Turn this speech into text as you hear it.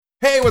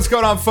Hey, what's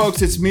going on,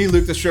 folks? It's me,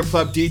 Luke, the Strip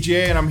Club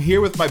DJ, and I'm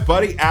here with my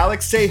buddy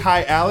Alex. Say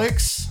hi,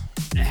 Alex.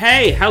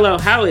 Hey, hello,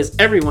 how is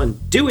everyone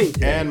doing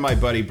today? And my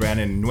buddy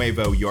Brandon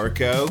Nuevo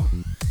Yorko.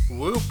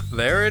 Whoop,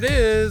 there it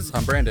is.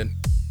 I'm Brandon.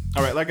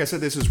 All right, like I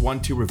said, this is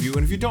 1-2 Review,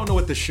 and if you don't know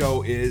what the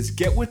show is,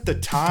 get with the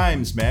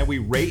times, man. We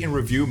rate and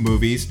review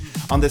movies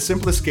on the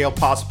simplest scale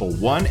possible.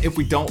 1, if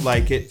we don't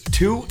like it.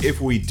 2,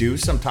 if we do.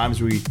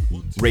 Sometimes we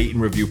rate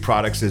and review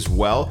products as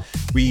well.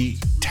 We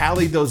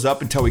tally those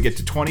up until we get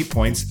to 20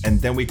 points,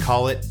 and then we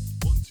call it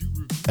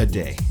a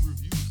day.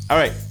 All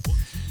right.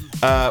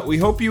 We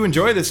hope you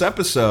enjoy this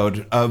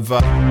episode of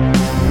 1, 2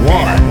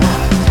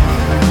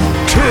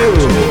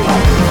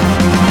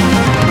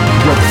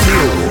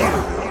 Review.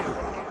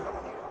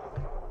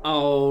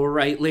 All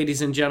right,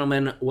 ladies and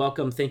gentlemen,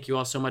 welcome. Thank you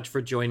all so much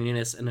for joining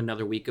us in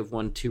another week of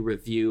 1-2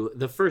 Review.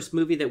 The first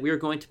movie that we're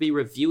going to be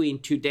reviewing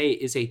today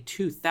is a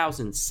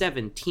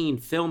 2017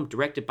 film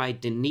directed by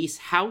Denise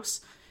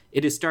House.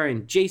 It is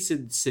starring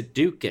Jason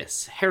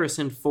Sudeikis,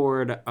 Harrison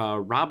Ford,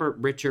 Robert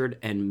Richard,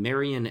 and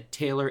Marion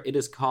Taylor. It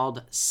is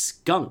called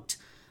Skunked.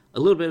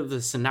 A little bit of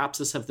the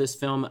synopsis of this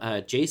film.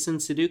 Jason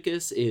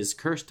Sudeikis is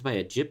cursed by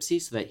a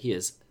gypsy so that he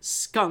is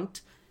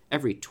skunked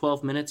every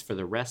 12 minutes for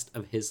the rest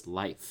of his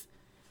life.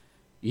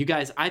 You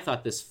guys, I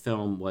thought this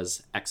film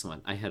was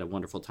excellent. I had a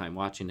wonderful time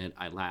watching it.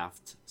 I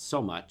laughed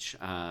so much.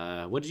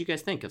 What did you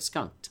guys think of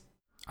Skunked?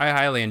 I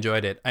highly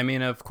enjoyed it. I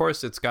mean, of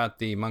course, it's got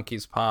the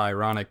monkey's paw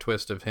ironic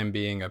twist of him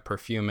being a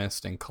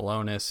perfumist and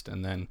colognist,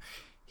 and then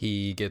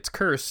he gets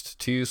cursed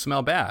to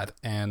smell bad,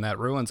 and that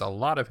ruins a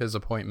lot of his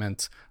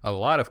appointments. A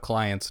lot of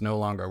clients no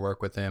longer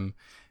work with him,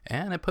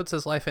 and it puts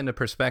his life into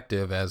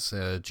perspective, as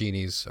a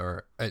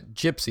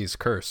gypsy's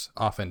curse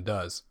often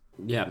does.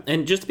 Yeah,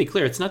 and just to be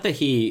clear, it's not that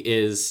he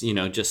is,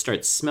 just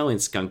starts smelling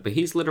skunk, but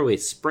he's literally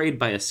sprayed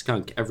by a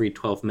skunk every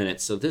 12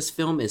 minutes. So this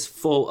film is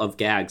full of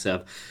gags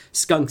of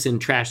skunks in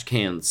trash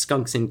cans,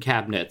 skunks in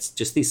cabinets.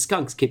 Just these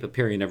skunks keep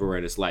appearing everywhere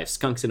in his life.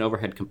 Skunks in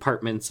overhead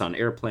compartments on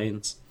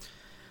airplanes.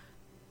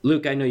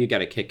 Luke, I know you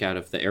got a kick out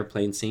of the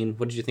airplane scene.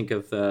 What did you think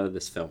of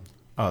this film?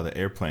 Oh, the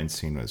airplane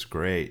scene was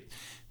great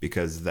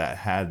because that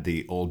had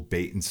the old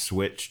bait and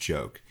switch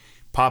joke.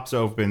 Pops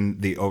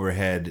open the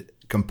overhead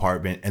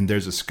compartment and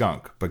there's a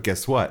skunk, but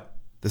guess what?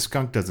 The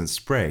skunk doesn't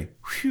spray.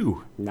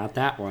 Phew. Not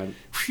that one.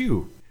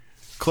 Phew.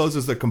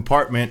 Closes the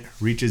compartment,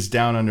 reaches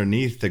down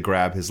underneath to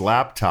grab his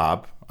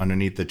laptop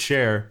underneath the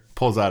chair,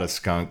 pulls out a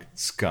skunk,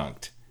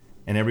 skunked,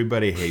 and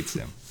everybody hates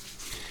him.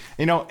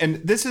 And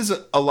this is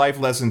a life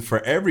lesson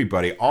for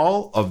everybody.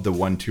 All of the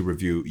 1-2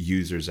 Review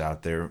users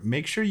out there,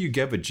 make sure you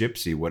give a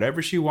gypsy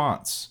whatever she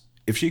wants.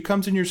 If she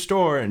comes in your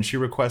store and she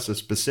requests a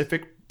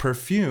specific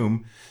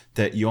perfume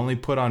that you only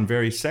put on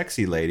very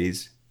sexy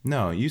ladies,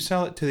 no, you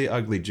sell it to the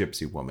ugly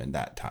gypsy woman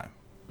that time.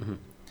 Mm-hmm.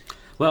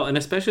 Well, and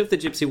especially if the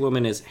gypsy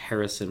woman is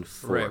Harrison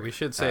Ford. Right, we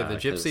should say the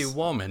gypsy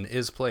woman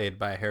is played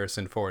by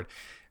Harrison Ford.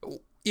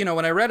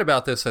 When I read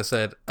about this, I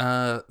said,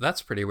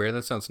 that's pretty weird.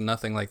 That sounds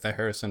nothing like the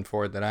Harrison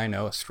Ford that I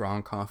know, a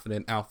strong,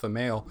 confident alpha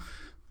male.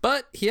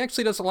 But he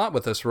actually does a lot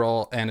with this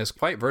role and is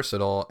quite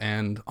versatile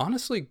and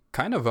honestly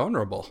kind of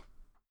vulnerable.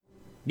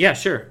 Yeah,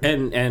 sure.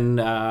 And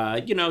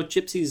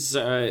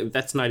gypsies,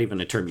 that's not even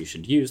a term you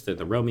should use. They're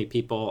the Romy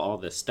people, all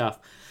this stuff.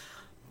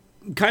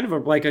 Kind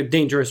of like a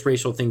dangerous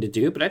racial thing to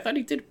do, but I thought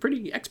he did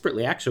pretty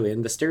expertly, actually.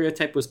 And the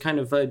stereotype was kind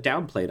of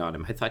downplayed on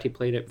him. I thought he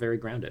played it very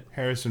grounded.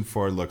 Harrison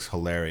Ford looks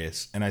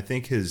hilarious, and I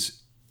think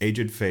his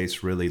aged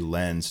face really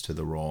lends to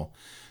the role.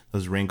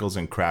 Those wrinkles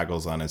and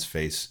craggles on his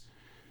face,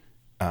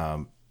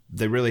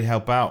 they really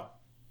help out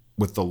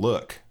with the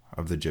look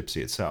of the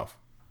gypsy itself.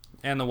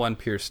 And the one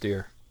pierced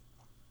ear.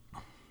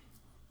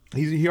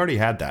 He already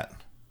had that.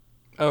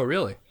 Oh,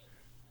 really?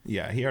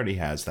 Yeah, he already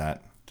has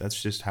that. That's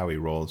just how he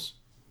rolls.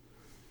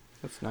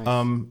 That's nice.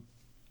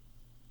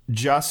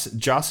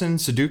 Jason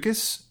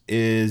Sudeikis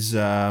is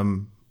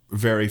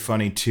very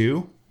funny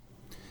too.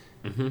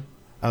 Mm-hmm.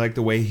 I like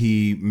the way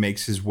he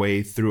makes his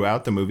way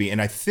throughout the movie,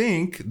 and I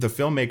think the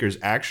filmmakers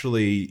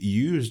actually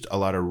used a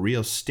lot of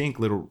real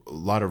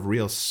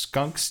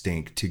skunk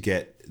stink to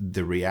get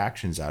the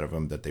reactions out of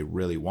him that they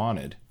really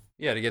wanted.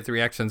 Yeah, to get the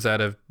reactions out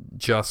of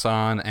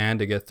Jason and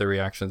to get the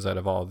reactions out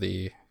of all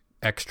the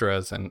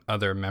extras and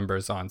other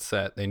members on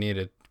set. They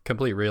needed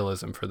complete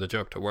realism for the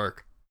joke to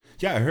work.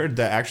 Yeah, I heard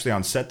that actually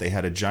on set they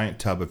had a giant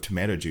tub of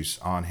tomato juice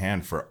on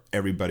hand for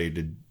everybody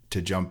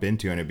to jump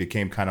into, and it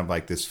became kind of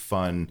like this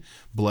fun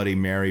Bloody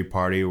Mary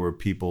party where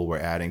people were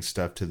adding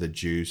stuff to the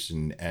juice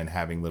and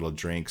having little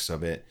drinks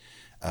of it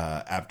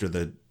after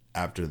the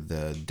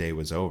day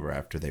was over,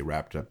 after they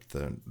wrapped up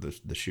the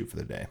shoot for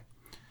the day.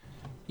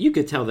 You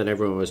could tell that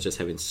everyone was just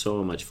having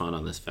so much fun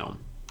on this film.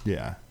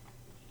 Yeah.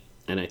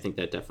 And I think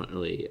that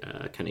definitely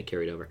kind of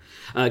carried over.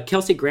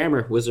 Kelsey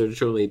Grammer was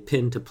originally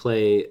pinned to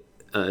play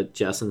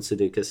Jason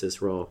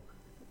Sudeikis' role,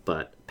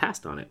 but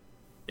passed on it.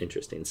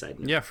 Interesting side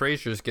note. Yeah,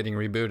 Frasier's getting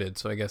rebooted,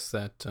 so I guess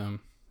that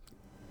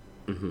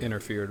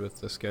interfered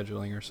with the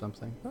scheduling or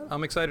something. But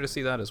I'm excited to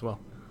see that as well.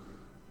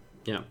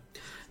 Yeah.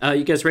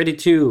 You guys ready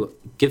to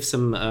give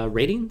some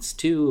ratings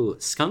to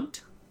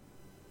Skunked?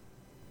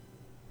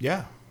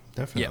 Yeah,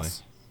 definitely.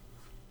 Yes.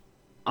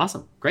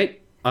 Awesome.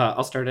 Great.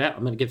 I'll start it out.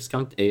 I'm going to give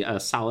Skunk a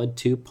solid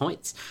 2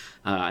 points.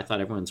 I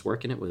thought everyone's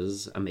work in it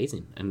was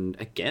amazing. And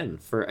again,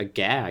 for a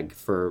gag,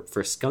 for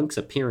skunks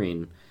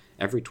appearing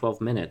every 12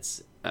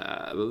 minutes,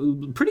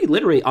 pretty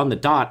literally on the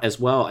dot as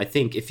well. I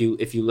think if you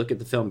look at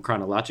the film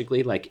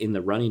chronologically, like in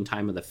the running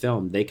time of the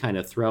film, they kind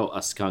of throw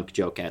a skunk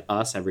joke at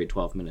us every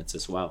 12 minutes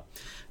as well,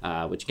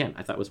 which again,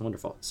 I thought was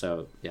wonderful.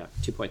 So yeah,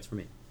 2 points for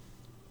me.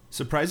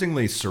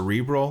 Surprisingly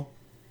cerebral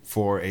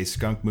for a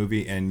skunk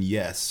movie. And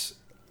yes,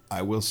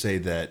 I will say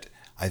that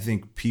I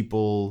think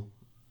people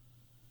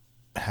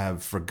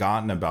have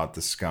forgotten about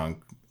the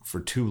skunk for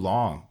too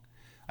long.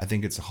 I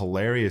think it's a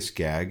hilarious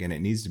gag and it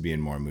needs to be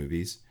in more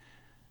movies.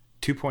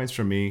 2 points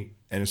from me,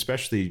 and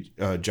especially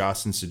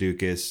Jocelyn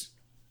Sudeikis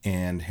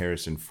and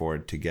Harrison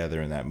Ford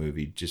together in that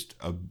movie. Just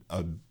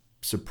a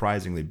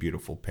surprisingly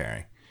beautiful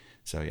pairing.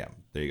 So yeah,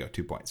 there you go,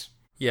 2 points.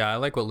 Yeah, I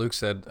like what Luke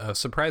said.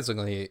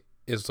 Surprisingly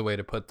is the way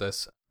to put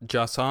this.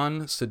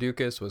 Jocelyn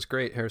Sudeikis was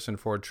great. Harrison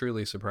Ford,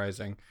 truly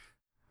surprising.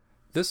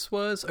 This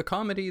was a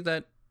comedy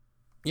that,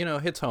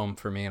 hits home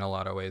for me in a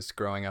lot of ways.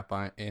 Growing up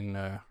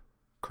in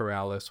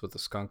Corrales with the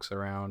skunks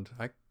around,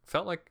 I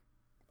felt like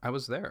I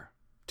was there.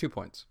 2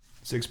 points.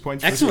 6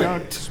 points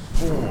Excellent.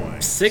 for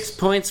Skunked. 6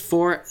 points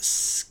for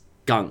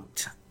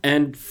Skunked.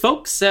 And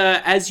folks,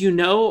 as you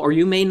know, or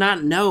you may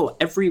not know,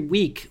 every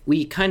week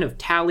we kind of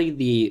tally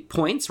the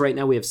points. Right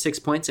now we have 6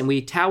 points, and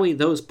we tally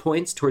those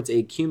points towards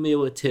a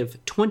cumulative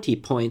 20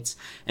 points.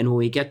 And when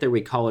we get there, we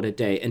call it a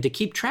day. And to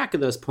keep track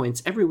of those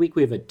points, every week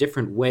we have a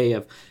different way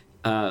of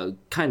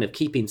kind of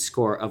keeping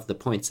score of the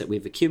points that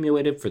we've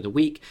accumulated for the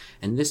week.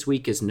 And this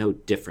week is no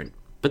different.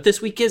 But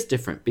this week is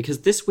different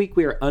because this week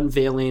we are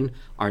unveiling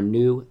our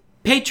new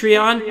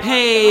Patreon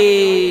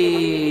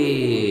page.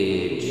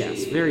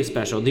 Yes, very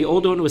special. The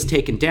old one was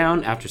taken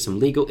down after some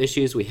legal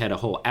issues. We had a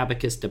whole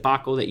abacus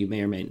debacle that you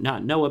may or may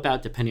not know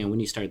about, depending on when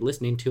you started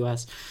listening to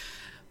us.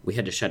 We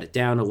had to shut it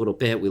down a little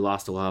bit. We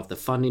lost a lot of the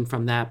funding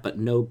from that, but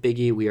no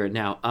biggie. We are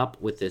now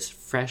up with this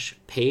fresh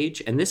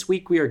page. And this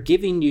week we are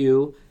giving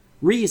you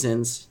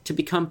reasons to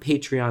become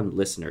Patreon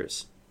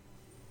listeners.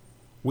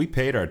 We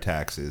paid our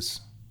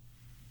taxes,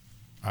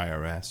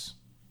 IRS.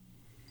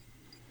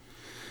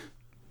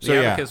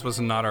 The abacus was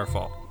not our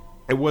fault.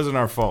 It wasn't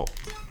our fault.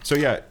 So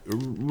yeah,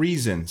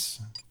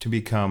 reasons to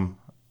become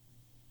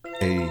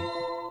a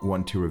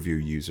 1-2 review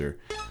user.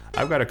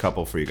 I've got a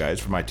couple for you guys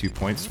for my 2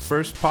 points.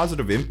 First,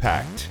 positive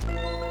impact.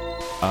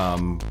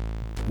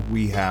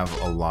 We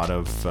have a lot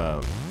of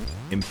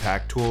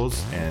impact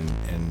tools and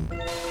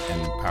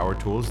power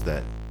tools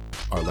that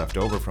are left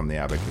over from the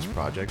Abacus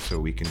project, so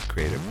we can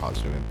create a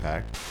positive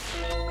impact.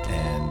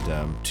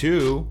 And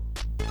 2,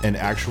 an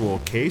actual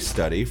case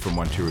study from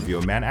 1-2 Review.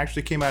 A man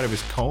actually came out of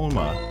his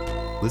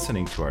coma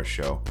listening to our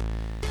show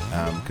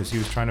because he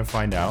was trying to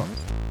find out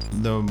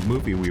the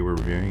movie we were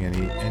reviewing, and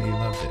he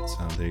loved it.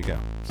 So there you go.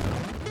 So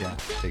yeah,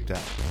 take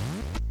that.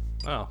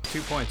 Oh,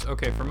 2 points.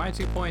 Okay, for my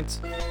 2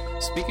 points,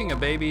 speaking of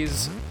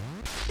babies,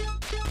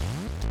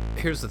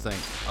 here's the thing.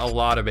 A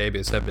lot of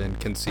babies have been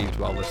conceived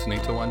while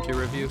listening to 1-2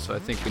 Review, so I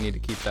think we need to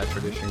keep that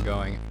tradition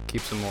going.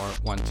 Keep some more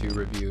 1-2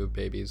 Review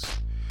babies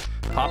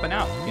popping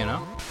out,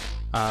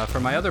 For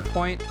my other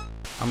point,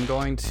 I'm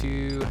going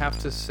to have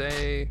to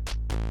say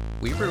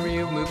we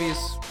review movies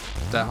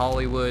that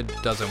Hollywood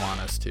doesn't want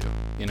us to.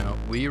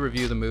 We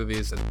review the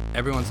movies that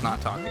everyone's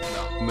not talking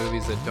about,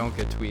 movies that don't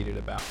get tweeted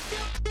about.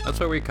 That's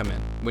where we come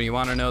in. When you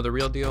want to know the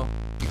real deal,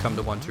 you come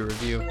to 1-2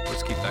 Review.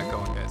 Let's keep that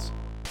going, guys.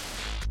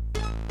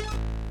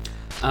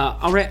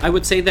 All right, I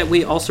would say that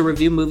we also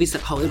review movies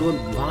that Hollywood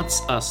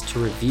wants us to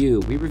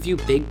review. We review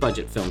big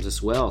budget films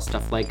as well,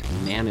 stuff like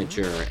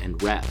Manager and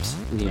Reps.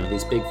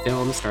 These big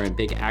films starring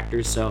big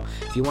actors. So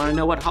if you want to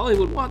know what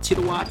Hollywood wants you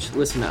to watch,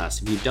 listen to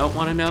us. If you don't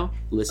want to know,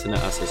 listen to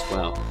us as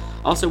well.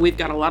 Also, we've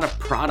got a lot of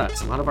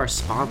products. A lot of our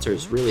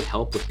sponsors really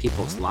help with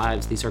people's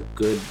lives. These are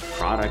good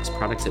products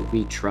that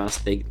we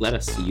trust. They let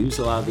us use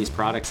a lot of these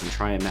products and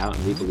try them out,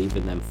 and we believe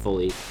in them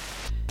fully.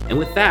 And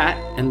with that,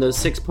 and those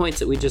 6 points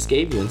that we just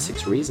gave you and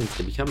 6 reasons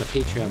to become a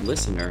Patreon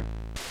listener,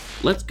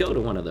 let's go to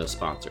one of those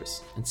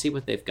sponsors and see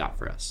what they've got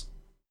for us.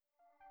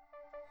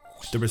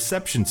 The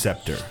Reception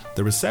Scepter.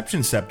 The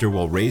Reception Scepter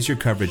will raise your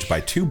coverage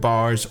by 2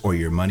 bars or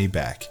your money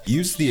back.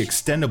 Use the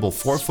extendable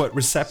 4-foot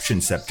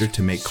Reception Scepter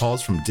to make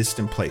calls from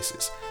distant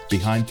places,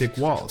 behind thick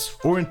walls,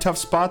 or in tough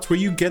spots where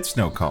you get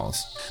no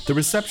calls. The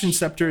Reception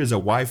Scepter is a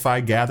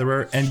Wi-Fi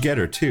gatherer and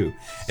getter too.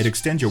 It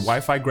extends your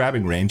Wi-Fi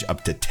grabbing range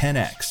up to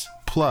 10x.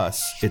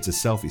 Plus, it's a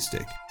selfie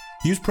stick.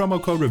 Use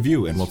promo code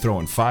REVIEW and we'll throw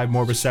in 5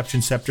 more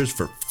Reception Scepters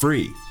for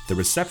free. The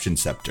Reception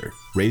Scepter.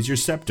 Raise your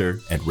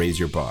scepter and raise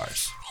your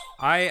bars.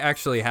 I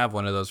actually have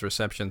one of those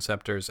Reception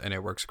Scepters, and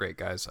it works great,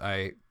 guys.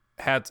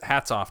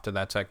 Hats off to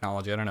that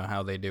technology. I don't know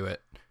how they do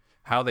it.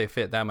 How they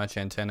fit that much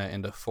antenna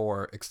into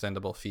 4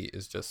 extendable feet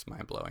is just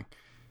mind-blowing.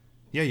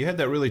 Yeah, you had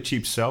that really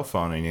cheap cell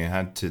phone, and you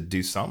had to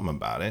do something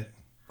about it.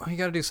 Well, you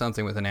got to do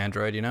something with an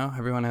Android,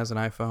 Everyone has an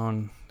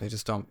iPhone. They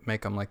just don't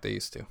make them like they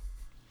used to.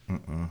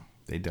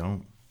 They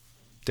don't.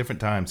 Different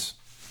times.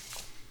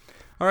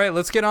 All right,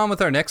 let's get on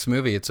with our next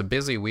movie. It's a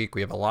busy week.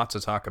 We have a lot to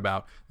talk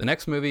about. The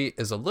next movie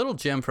is a little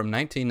gem from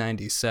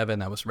 1997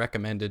 that was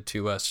recommended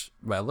to us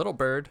by a little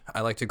bird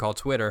I like to call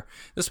Twitter.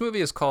 This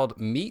movie is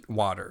called Meat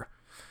Water.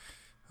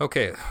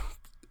 Okay,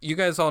 you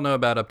guys all know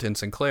about Upton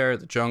Sinclair,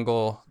 The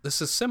Jungle.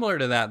 This is similar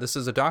to that. This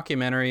is a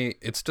documentary.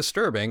 It's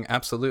disturbing,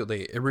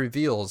 absolutely. It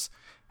reveals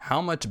how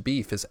much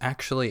beef is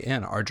actually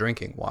in our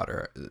drinking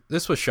water.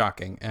 This was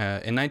shocking.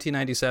 In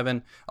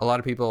 1997, a lot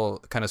of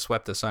people kind of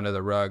swept this under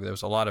the rug. There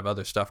was a lot of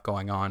other stuff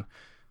going on.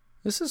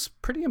 This is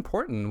pretty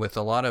important with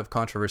a lot of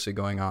controversy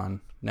going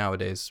on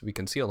nowadays. We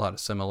can see a lot of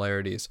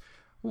similarities.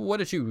 What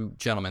did you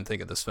gentlemen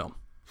think of this film?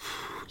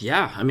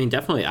 Yeah, I mean,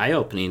 definitely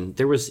eye-opening.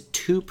 There was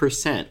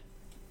 2%.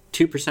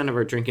 2% of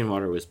our drinking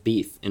water was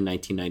beef in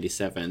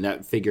 1997.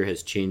 That figure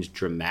has changed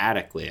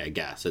dramatically, I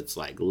guess. It's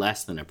like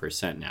less than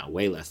 1% now,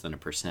 way less than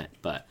 1%.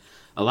 But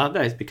a lot of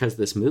that is because of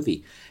this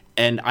movie.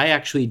 And I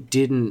actually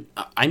didn't...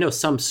 I know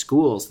some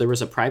schools, there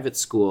was a private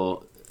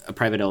school, a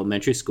private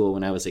elementary school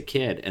when I was a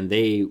kid, and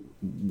they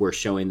were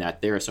showing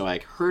that there. So I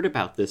heard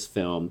about this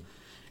film,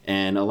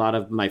 and a lot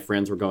of my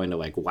friends were going to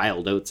like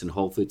Wild Oats and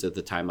Whole Foods at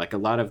the time. Like a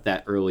lot of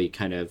that early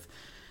kind of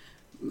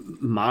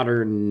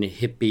modern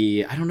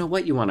hippie, I don't know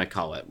what you want to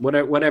call it,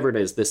 whatever it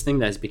is, this thing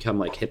that has become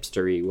like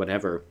hipstery,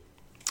 whatever,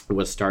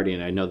 was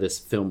starting. I know this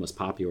film was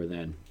popular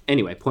then.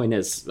 Anyway, point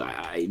is,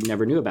 I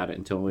never knew about it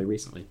until only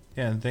recently.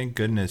 Yeah, and thank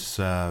goodness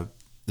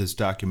this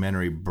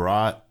documentary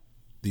brought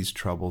these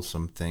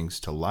troublesome things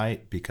to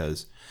light,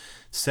 because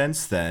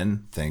since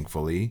then,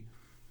 thankfully,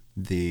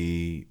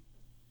 the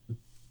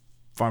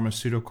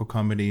pharmaceutical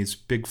companies,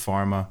 big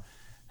pharma,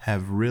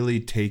 have really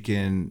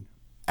taken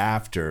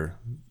after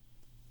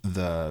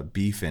the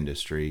beef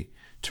industry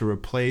to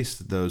replace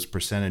those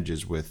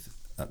percentages with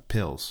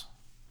pills.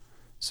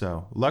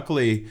 So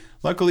luckily,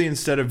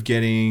 instead of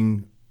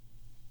getting,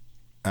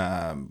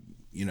 heart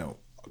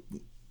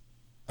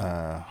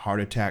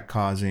attack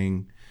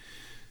causing,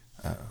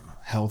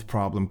 health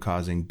problem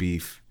causing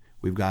beef,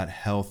 we've got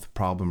health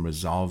problem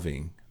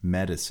resolving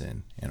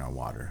medicine in our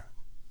water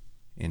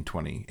in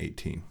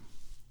 2018.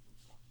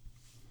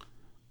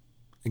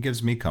 It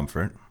gives me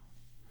comfort.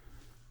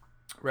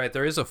 Right,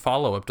 there is a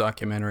follow-up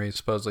documentary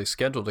supposedly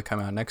scheduled to come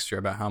out next year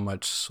about how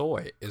much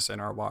soy is in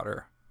our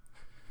water.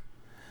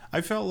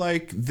 I felt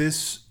like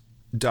this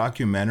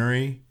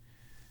documentary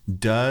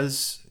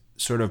does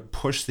sort of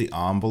push the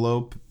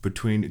envelope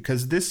between,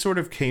 because this sort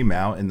of came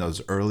out in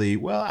those early,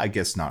 well, I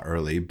guess not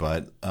early,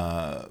 but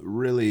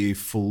really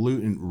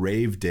falutin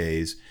rave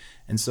days.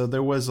 And so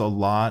there was a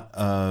lot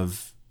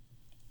of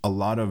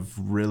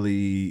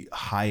really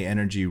high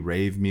energy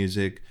rave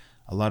music,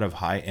 a lot of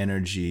high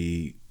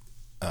energy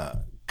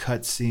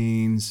cut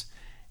scenes,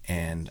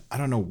 and I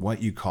don't know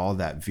what you call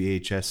that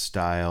VHS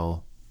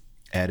style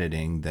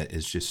editing that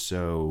is just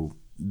so,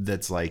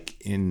 that's like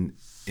in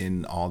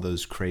all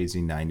those crazy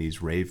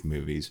 90s rave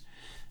movies,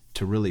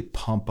 to really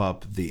pump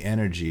up the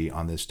energy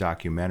on this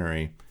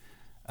documentary.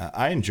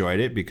 I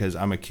enjoyed it because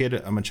I'm a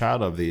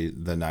child of the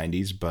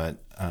 90s,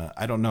 but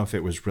I don't know if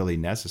it was really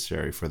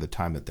necessary for the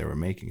time that they were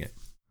making it.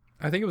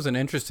 I think it was an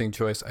interesting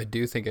choice. I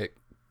do think it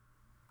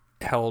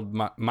held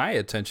my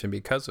attention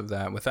because of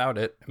that. Without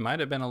it, it might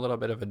have been a little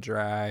bit of a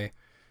dry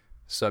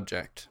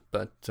subject,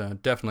 but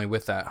definitely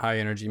with that high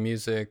energy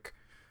music,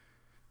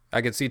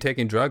 I could see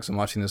taking drugs and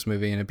watching this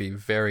movie and it'd be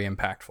very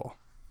impactful.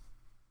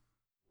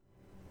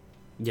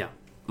 Yeah.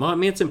 Well, I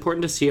mean, it's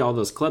important to see all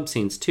those club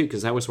scenes, too,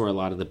 because that was where a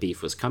lot of the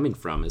beef was coming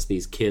from, is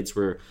these kids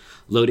were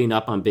loading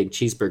up on big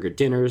cheeseburger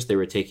dinners. They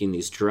were taking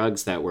these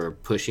drugs that were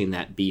pushing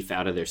that beef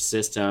out of their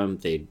system.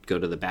 They'd go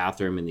to the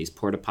bathroom in these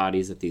porta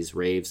potties at these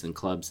raves and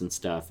clubs and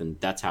stuff, and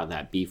that's how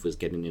that beef was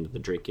getting into the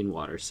drinking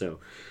water. So,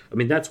 I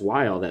mean, that's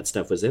why all that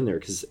stuff was in there,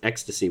 because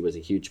ecstasy was a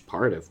huge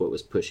part of what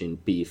was pushing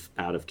beef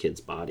out of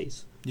kids'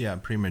 bodies. Yeah,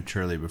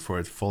 prematurely, before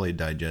it's fully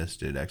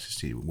digested,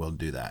 ecstasy will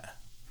do that.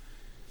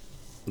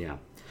 Yeah.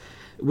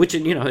 Which,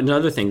 you know,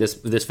 another thing,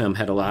 this film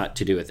had a lot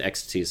to do with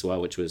ecstasy as well,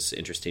 which was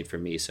interesting for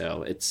me.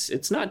 So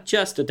it's not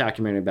just a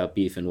documentary about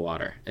beef and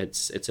water.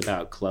 It's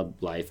about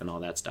club life and all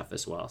that stuff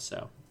as well.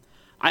 So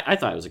I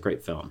thought it was a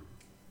great film.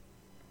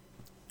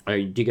 Do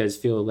you guys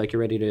feel like you're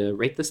ready to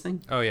rate this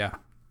thing? Oh, yeah,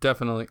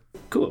 definitely.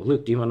 Cool.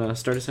 Luke, do you want to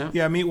start us out?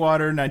 Yeah, Meat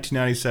Water,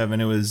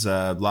 1997. It was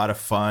a lot of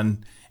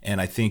fun. And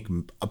I think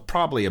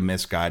probably a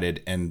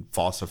misguided and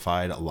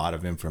falsified a lot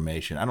of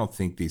information. I don't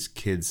think these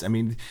kids, I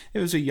mean, it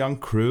was a young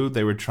crew.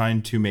 They were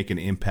trying to make an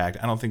impact.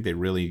 I don't think they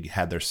really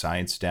had their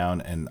science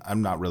down, and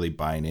I'm not really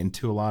buying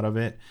into a lot of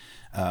it.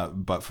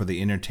 But for the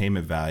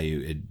entertainment value,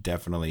 it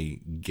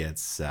definitely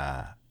gets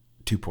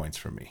 2 points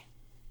for me.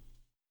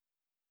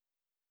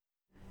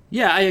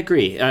 Yeah, I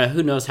agree.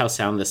 Who knows how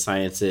sound the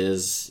science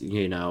is,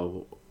 you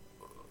know.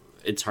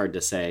 It's hard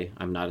to say.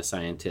 I'm not a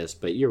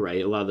scientist, but you're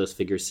right. A lot of those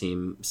figures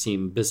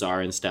seem bizarre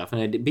and stuff. And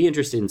I'd be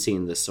interested in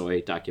seeing the soy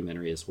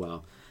documentary as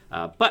well.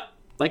 But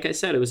like I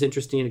said, it was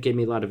interesting. It gave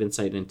me a lot of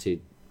insight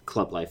into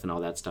club life and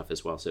all that stuff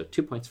as well. So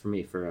 2 points for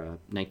me for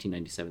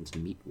 1997's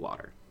Meat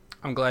Water.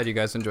 I'm glad you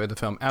guys enjoyed the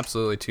film.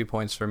 Absolutely 2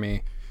 points for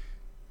me.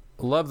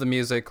 Love the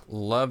music,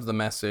 love the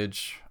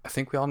message. I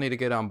think we all need to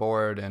get on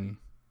board and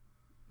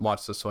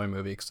watch the Soy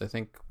movie, because I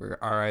think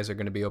our eyes are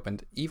going to be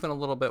opened even a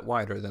little bit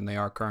wider than they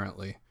are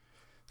currently.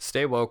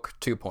 Stay woke,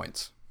 2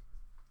 points.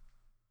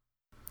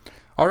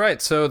 All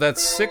right, so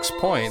that's 6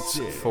 points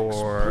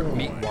for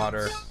Meat and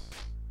Water.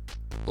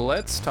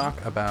 Let's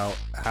talk about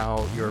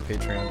how your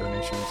Patreon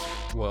donations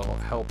will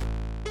help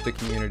the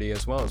community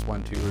as well as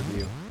 1-2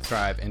 Review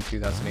thrive in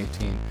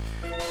 2018.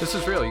 This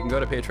is real. You can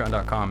go to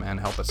patreon.com and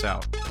help us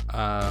out.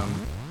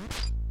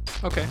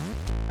 Okay.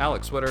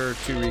 Alex, what are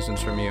 2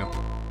 reasons from you?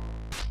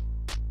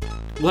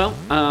 Well,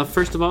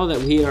 first of all, that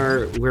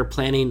we're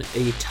planning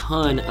a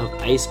ton of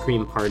ice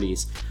cream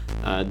parties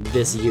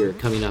this year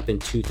coming up in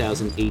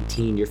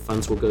 2018. Your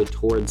funds will go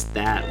towards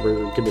that. We're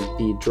going to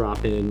be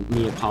dropping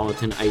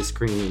Neapolitan ice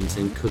creams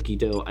and cookie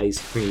dough ice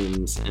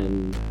creams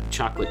and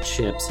chocolate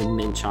chips and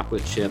mint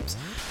chocolate chips.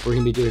 We're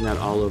going to be doing that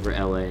all over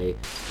LA,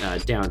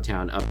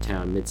 downtown,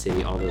 uptown,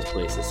 mid-city, all those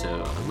places.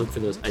 So look for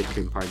those ice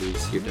cream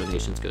parties. Your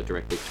donations go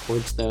directly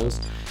towards those.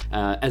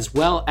 As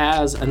well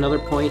as another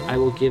point I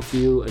will give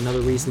you, another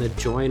reason to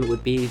join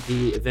would be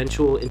the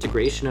eventual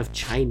integration of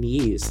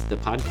Chinese. The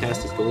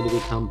podcast is going to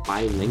become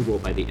bilingual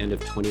by the end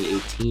of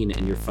 2018,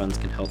 and your funds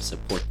can help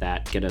support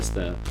that, get us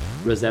the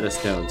Rosetta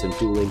Stones and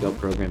Duolingo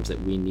programs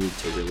that we need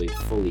to really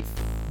fully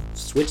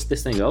switch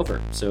this thing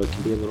over so it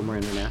can be a little more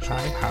international.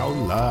 Hi,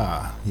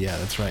 howla. Yeah,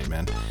 that's right,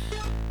 man.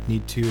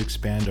 Need to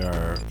expand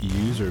our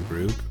user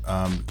group.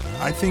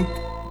 I think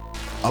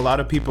a lot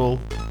of people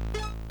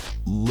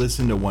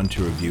listen to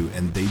 1-2 Review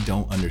and they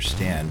don't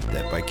understand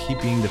that by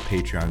keeping the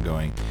Patreon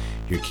going,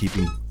 you're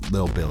keeping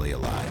Lil Billy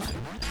alive.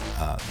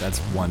 That's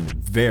one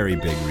very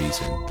big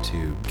reason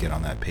to get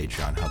on that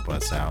Patreon, help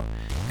us out.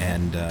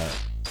 And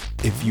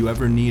if you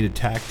ever need a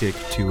tactic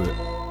to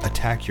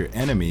attack your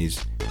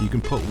enemies, you can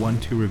put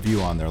 1-2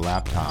 Review on their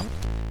laptop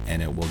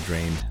and it will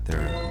drain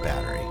their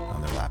battery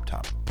on their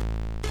laptop.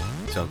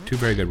 So 2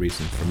 very good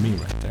reasons for me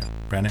right there.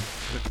 Brandon?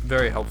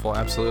 Very helpful,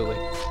 absolutely.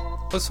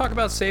 Let's talk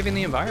about saving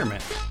the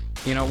environment.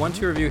 You know,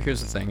 1-2 Review,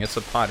 here's the thing. It's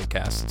a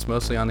podcast. It's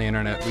mostly on the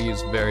internet. We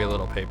use very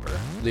little paper.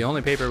 The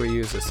only paper we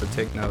use is to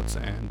take notes,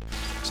 and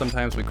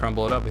sometimes we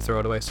crumble it up, we throw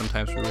it away,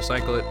 sometimes we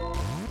recycle it.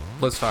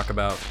 Let's talk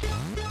about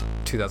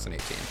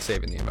 2018,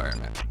 saving the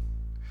environment.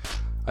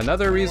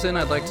 Another reason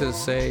I'd like to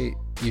say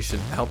you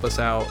should help us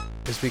out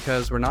is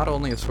because we're not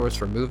only a source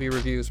for movie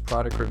reviews,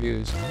 product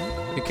reviews,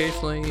 we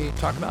occasionally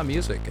talk about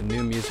music and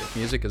new music.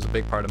 Music is a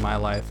big part of my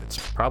life. It's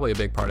probably a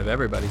big part of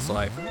everybody's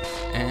life.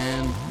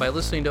 And by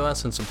listening to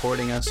us and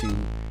supporting us, you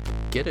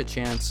get a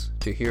chance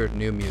to hear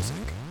new music.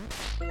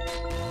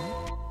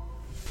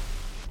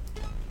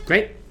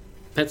 Great.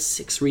 That's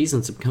 6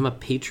 reasons to become a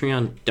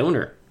Patreon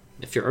donor.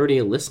 If you're already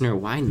a listener,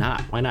 why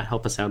not? Why not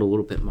help us out a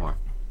little bit more?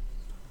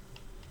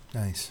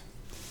 Nice.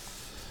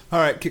 All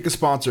right, kick a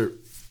sponsor.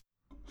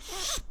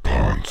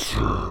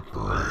 Sponsor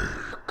break.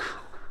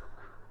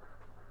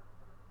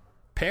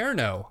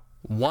 Perno,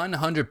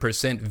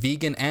 100%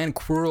 vegan and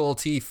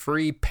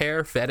cruelty-free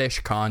pear fetish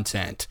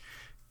content.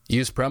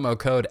 Use promo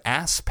code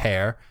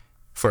ASPEAR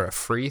for a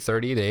free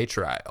 30-day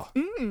trial.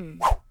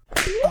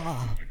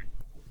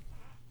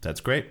 That's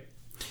great.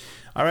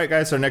 All right,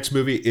 guys, our next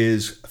movie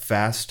is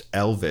Fast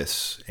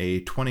Elvis,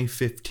 a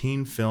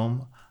 2015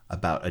 film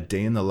about a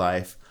day in the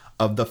life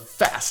of the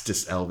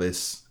fastest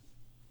Elvis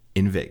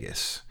in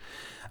Vegas.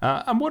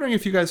 I'm wondering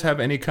if you guys have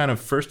any kind of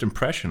first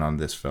impression on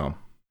this film.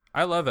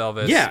 I love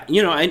Elvis. Yeah,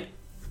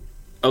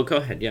 Oh, go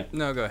ahead, yeah.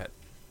 No, go ahead.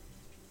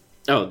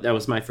 Oh, that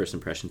was my first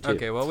impression, too.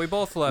 Okay, well, we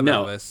both love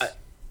Elvis.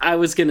 I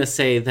was going to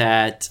say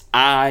that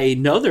I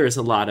know there's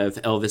a lot of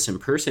Elvis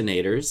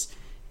impersonators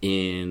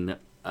in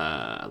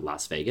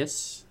Las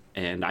Vegas,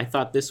 and I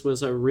thought this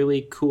was a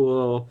really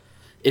cool...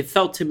 It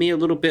felt to me a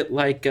little bit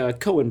like a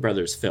Coen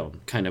Brothers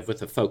film, kind of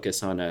with a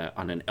focus on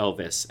an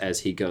Elvis as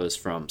he goes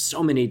from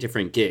so many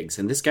different gigs.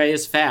 And this guy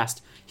is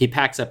fast. He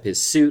packs up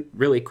his suit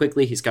really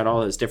quickly. He's got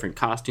all his different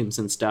costumes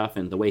and stuff,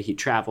 and the way he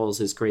travels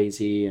is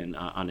crazy, and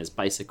on his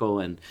bicycle.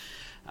 And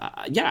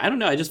I don't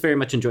know. I just very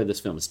much enjoyed this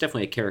film. It's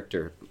definitely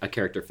a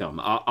character film.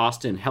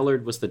 Austin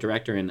Hellard was the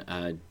director,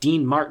 and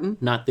Dean Martin,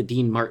 not the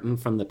Dean Martin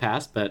from the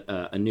past, but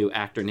a new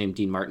actor named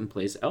Dean Martin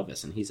plays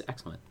Elvis, and he's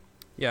excellent.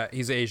 Yeah,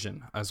 he's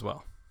Asian as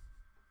well.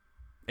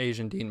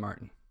 Asian Dean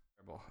Martin.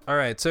 All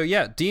right, so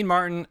yeah, Dean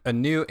Martin, a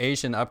new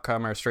Asian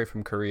upcomer straight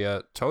from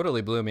Korea,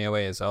 totally blew me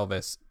away as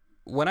Elvis.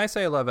 When I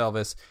say I love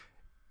Elvis,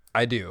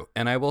 I do.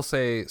 And I will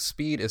say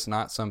speed is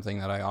not something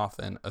that I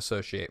often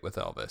associate with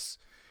Elvis.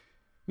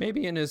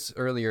 Maybe in his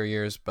earlier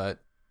years, but,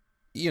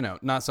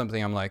 not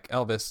something I'm like,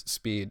 Elvis,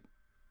 speed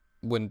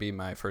wouldn't be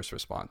my first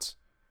response.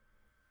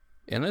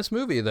 In this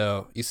movie,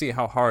 though, you see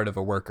how hard of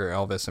a worker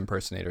Elvis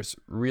impersonators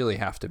really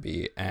have to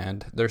be,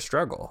 and their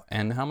struggle,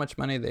 and how much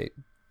money they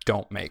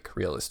don't make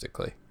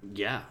realistically.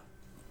 Yeah.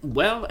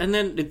 Well, and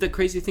then the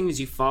crazy thing is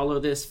you follow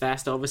this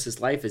Fast Elvis's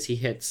life as he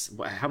hits,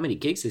 how many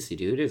gigs does he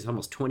do? It is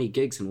almost 20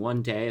 gigs in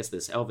one day as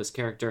this Elvis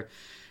character.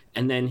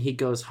 And then he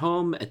goes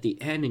home at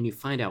the end, and you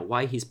find out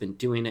why he's been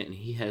doing it. And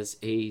he has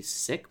a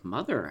sick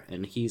mother,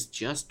 and he's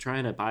just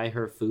trying to buy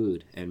her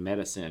food and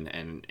medicine.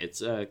 And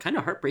it's a kind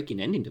of heartbreaking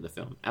ending to the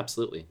film.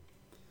 Absolutely.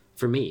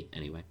 For me,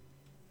 anyway.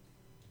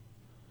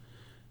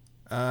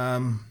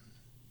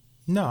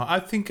 No, I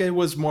think it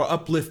was more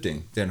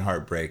uplifting than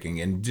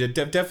heartbreaking. And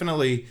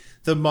definitely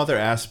the mother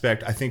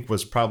aspect, I think,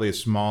 was probably a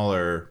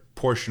smaller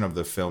portion of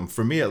the film.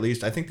 For me, at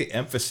least, I think the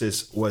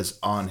emphasis was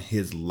on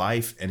his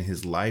life and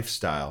his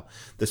lifestyle,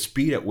 the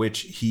speed at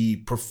which he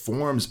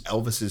performs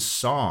Elvis's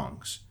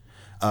songs.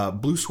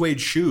 Blue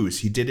Suede Shoes,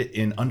 he did it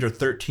in under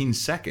 13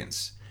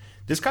 seconds.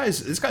 This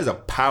guy's a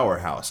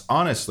powerhouse,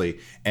 honestly.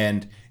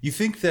 And you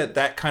think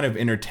that kind of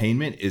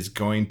entertainment is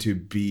going to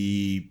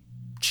be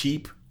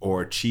cheap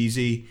or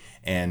cheesy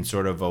and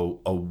sort of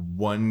a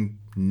one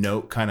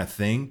note kind of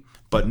thing.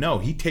 But no,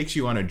 he takes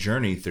you on a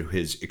journey through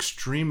his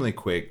extremely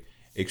quick,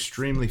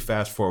 extremely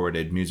fast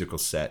forwarded musical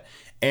set.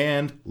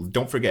 And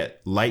don't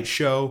forget, light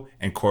show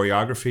and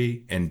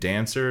choreography and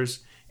dancers.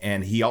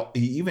 And he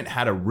even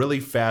had a really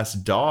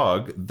fast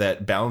dog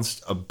that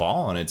bounced a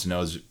ball on its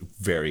nose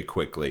very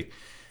quickly.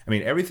 I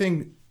mean,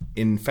 everything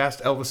in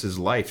Fast Elvis's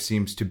life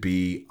seems to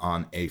be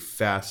on a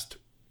fast,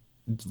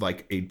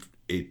 like a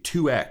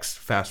 2x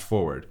fast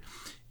forward.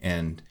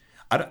 And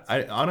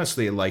I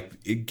honestly, like,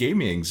 it gave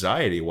me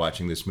anxiety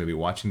watching this movie,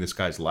 watching this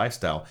guy's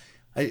lifestyle.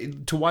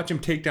 To watch him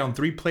take down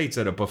 3 plates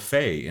at a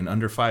buffet in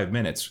under 5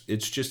 minutes,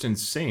 it's just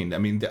insane. I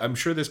mean, I'm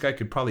sure this guy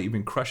could probably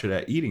even crush it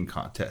at eating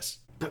contests.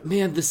 But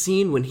man, the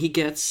scene when he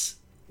rides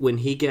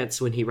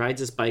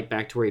his bike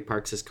back to where he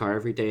parks his car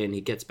every day, and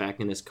he gets back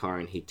in his car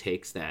and he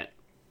takes that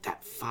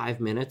 5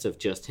 minutes of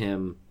just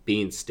him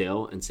being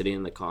still and sitting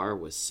in the car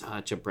was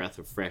such a breath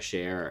of fresh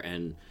air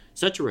and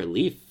such a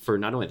relief for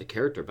not only the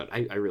character, but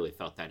I really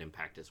felt that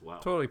impact as well.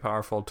 Totally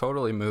powerful,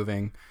 totally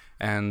moving.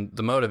 And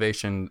the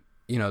motivation,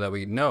 that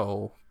we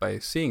know by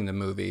seeing the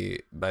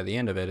movie by the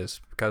end of it is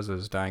because of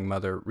his dying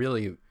mother,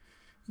 really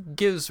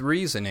gives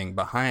reasoning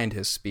behind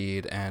his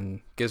speed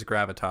and gives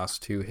gravitas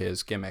to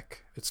his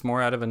gimmick. It's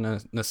more out of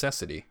a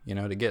necessity,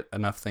 to get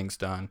enough things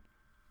done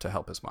to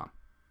help his mom.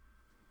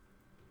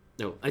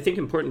 No, I think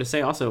important to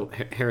say also,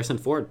 Harrison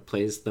Ford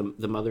plays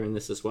the mother in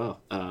this as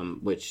well,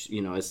 which,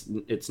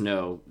 it's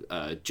no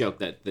joke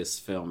that this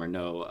film, or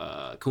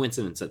no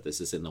coincidence that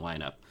this is in the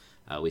lineup.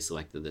 We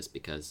selected this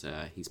because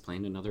he's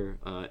playing another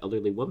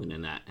elderly woman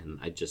in that, and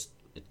I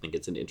think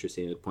it's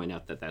interesting to point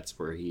out that that's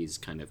where he's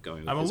kind of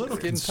going with I'm a little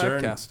getting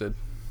concerned. Typecasted.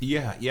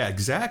 Yeah,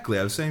 exactly.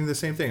 I was saying the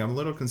same thing. I'm a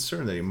little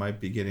concerned that he might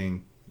be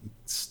getting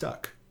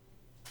stuck.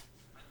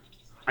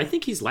 I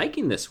think he's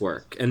liking this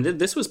work, and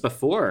this was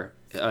before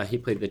he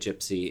played the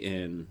gypsy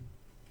in...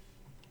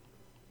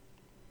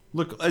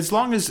 Look, as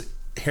long as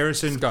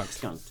Harrison...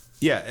 Skunked.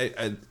 Yeah,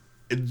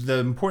 the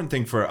important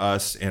thing for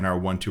us and our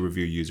 1-2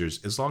 review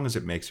users, as long as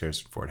it makes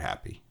Harrison Ford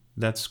happy.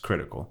 That's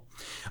critical.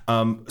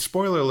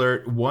 Spoiler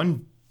alert,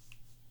 one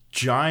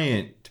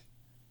giant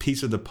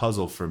piece of the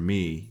puzzle for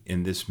me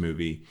in this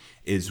movie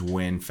is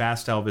when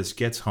Fast Elvis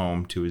gets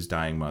home to his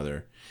dying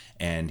mother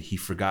and he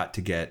forgot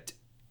to get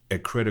a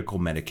critical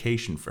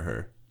medication for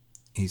her.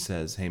 He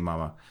says, "Hey,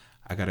 Mama,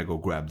 I got to go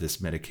grab this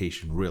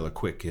medication real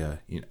quick."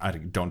 I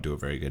don't do a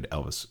very good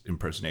Elvis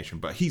impersonation,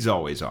 but he's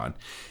always on.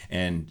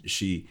 And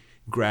she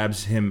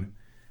grabs him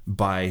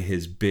by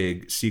his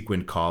big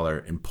sequin collar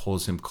and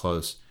pulls him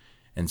close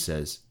and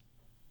says,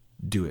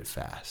 "Do it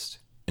fast."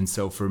 And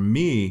so for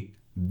me,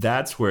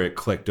 that's where it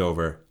clicked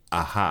over.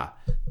 Aha,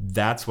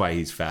 that's why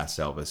he's Fast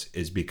Elvis,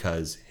 is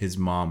because his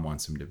mom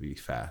wants him to be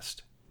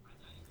fast.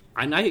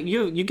 And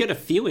you get a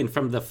feeling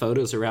from the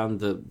photos around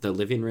the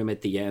living room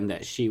at the end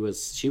that she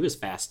was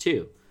fast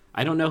too.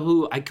 I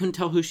couldn't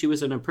tell who she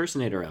was an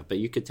impersonator of, but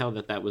you could tell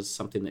that was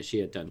something that she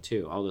had done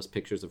too. All those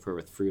pictures of her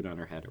with fruit on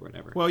her head or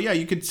whatever. Well, yeah,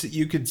 you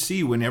could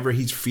see whenever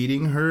he's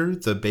feeding her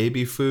the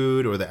baby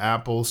food or the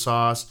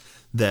applesauce,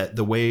 that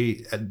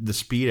the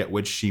speed at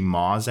which she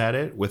maws at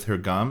it with her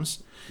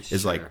gums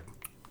is like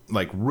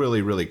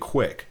really, really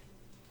quick.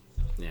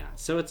 Yeah,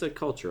 so it's a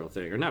cultural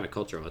thing, or not a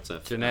cultural, it's a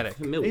genetic.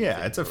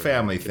 Yeah, it's a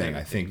family thing.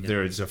 I think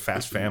there's a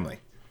fast family.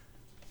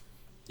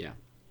 Yeah.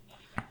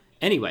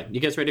 Anyway, you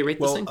guys ready to rate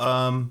this thing?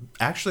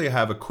 Actually, I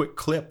have a quick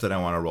clip that I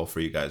want to roll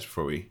for you guys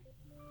before we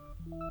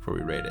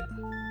rate it.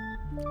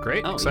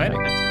 Great,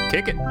 exciting. Yeah,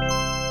 Kick it.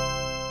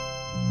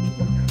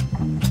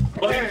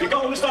 Well, if you're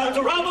gonna start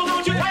to rumble,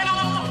 don't you hang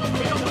on?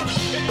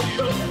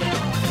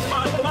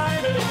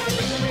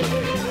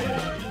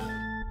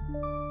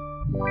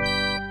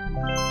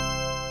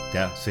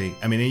 Yeah, see,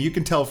 I mean, you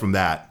can tell from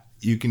that.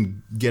 You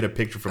can get a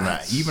picture from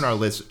that. Even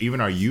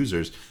our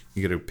users,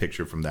 you get a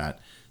picture from that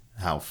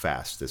how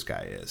fast this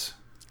guy is.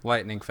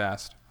 Lightning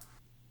fast.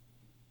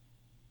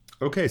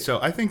 Okay, so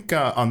I think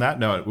on that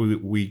note,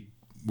 we're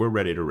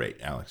ready to rate,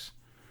 Alex.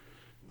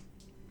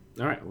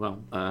 All right.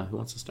 Well, who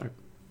wants to start?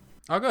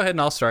 I'll go ahead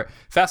and I'll start.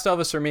 Fast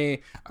Elvis for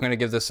me, I'm going to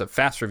give this a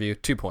fast review,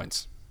 2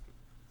 points.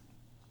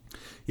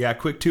 Yeah,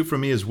 quick 2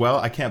 from me as well.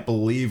 I can't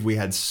believe we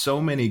had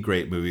so many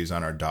great movies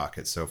on our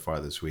docket so far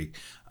this week.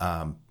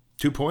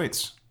 2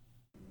 points.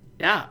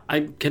 Yeah,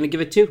 I'm gonna give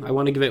it 2. I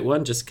want to give it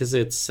 1 just because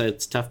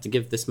it's tough to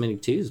give this many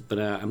 2s, but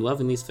I'm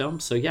loving these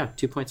films, so yeah,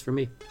 2 points for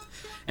me.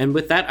 And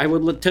with that, I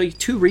would tell you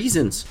 2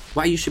 reasons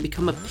why you should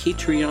become a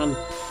Patreon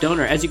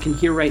donor. As you can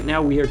hear right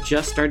now, we are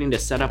just starting to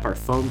set up our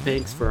phone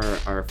banks for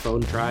our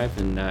phone drive,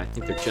 and I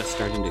think they're just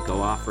starting to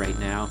go off right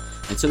now.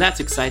 And so that's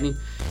exciting.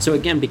 So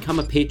again, become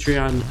a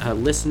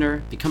Patreon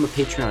listener, become a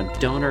Patreon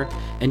donor,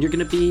 and you're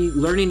going to be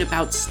learning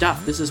about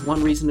stuff. This is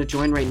one reason to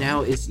join right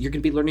now, is you're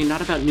going to be learning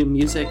not about new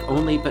music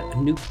only, but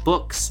new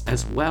books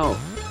as well.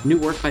 New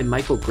work by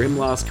Michael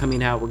Grimlaw is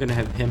coming out. We're going to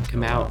have him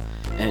come out,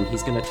 and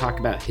he's going to talk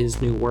about his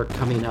new work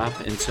coming up,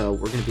 and so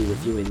we're going to be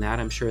reviewing that,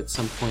 I'm sure, at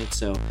some point.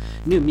 So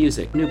new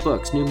music, new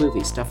books, new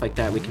movies, stuff like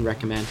that we can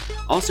recommend.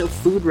 Also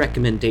food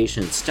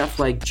recommendations, stuff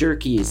like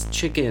jerkies,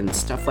 chicken,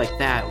 stuff like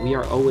that. We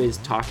are always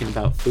talking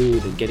about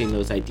food and getting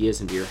those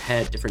ideas into your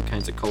head, different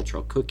kinds of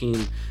cultural cooking.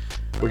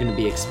 We're going to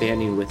be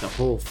expanding with a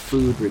whole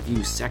food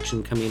review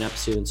section coming up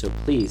soon, so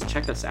please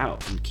check us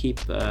out and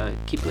keep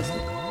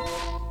listening.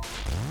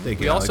 Thank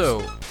you, We Alex.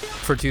 also,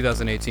 for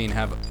 2018,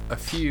 have a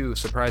few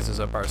surprises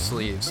up our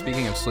sleeves.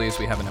 Speaking of sleeves,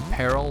 we have an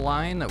apparel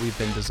line that we've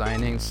been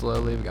designing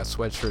slowly. We got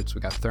sweatshirts,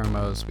 we got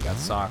thermos, we got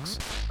socks.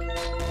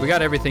 We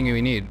got everything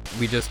we need.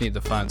 We just need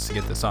the funds to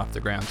get this off the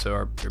ground. So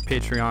our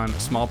Patreon, a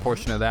small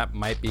portion of that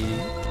might be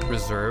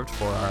reserved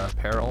for our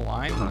apparel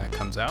line when that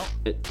comes out.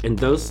 And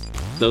those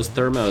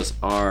thermos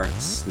are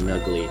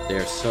snuggly.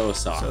 They're so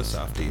soft. So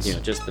softies. You know,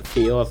 just the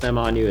feel of them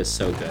on you is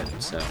so good.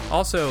 So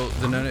Also,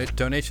 the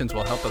donations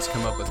will help us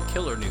come up with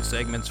killer new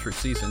segments for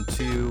season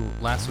 2.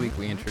 Last week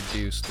we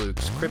introduced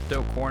Luke's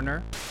Crypto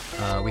Corner.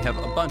 We have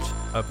a bunch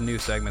of new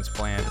segments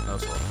planned, and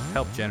those will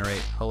help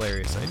generate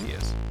hilarious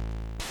ideas.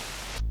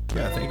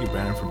 Yeah, thank you,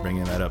 Brandon, for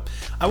bringing that up.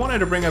 I wanted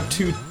to bring up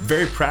 2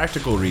 very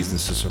practical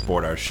reasons to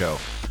support our show.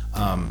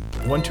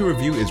 1-2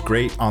 review is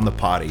great on the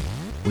potty.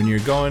 When you're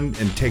going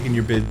and taking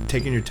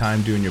your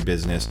time doing your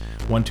business,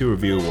 1-2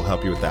 review will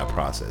help you with that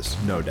process,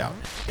 no doubt.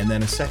 And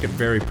then a second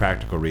very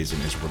practical reason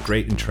is we're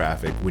great in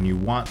traffic. When you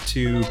want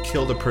to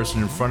kill the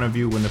person in front of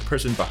you, when the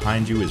person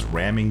behind you is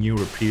ramming you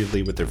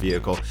repeatedly with their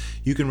vehicle,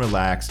 you can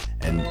relax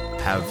and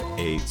have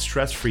a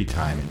stress-free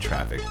time in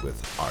traffic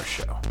with our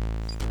show.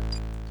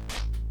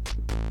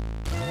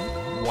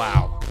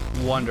 Wow,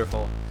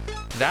 wonderful.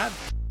 That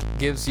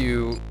gives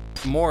you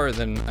more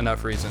than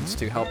enough reasons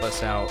to help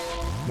us out.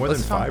 More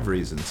Let's than talk- 5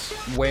 reasons.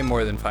 Way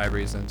more than 5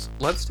 reasons.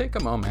 Let's take a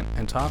moment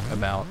and talk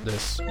about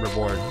this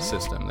reward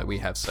system that we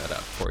have set up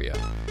for you.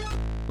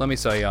 Let me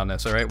sell you on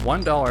this, all right?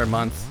 $1 a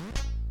month,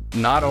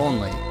 not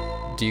only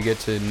do you get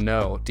to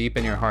know deep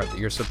in your heart that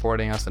you're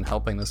supporting us and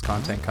helping this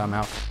content come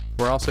out,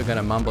 we're also going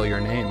to mumble your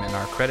name in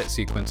our credit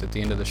sequence at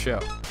the end of the show.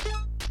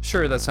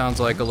 Sure, that sounds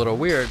like a little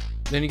weird.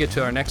 Then you get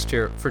to our next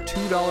tier. For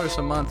 $2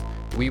 a month,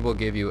 we will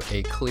give you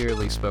a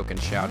clearly spoken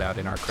shout out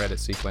in our credit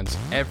sequence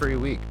every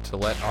week to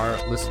let our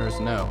listeners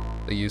know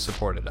that you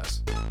supported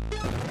us.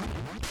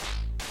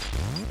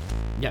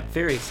 yeah,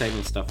 very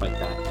exciting stuff like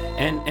that.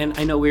 And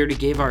I know we already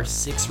gave our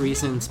 6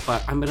 reasons,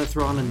 but I'm going to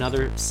throw on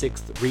another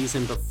 6th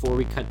reason before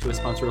we cut to a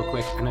sponsor real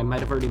quick. And I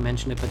might have already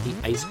mentioned it, but the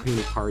ice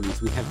cream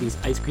parties. We have these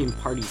ice cream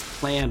parties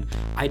planned.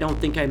 I don't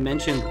think I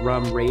mentioned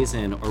Rum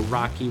Raisin or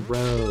Rocky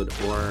Road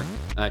or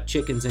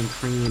Chickens and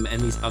Cream and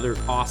these other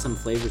awesome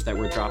flavors that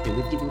we're dropping.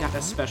 We've even got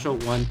a special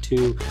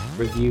 1-2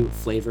 review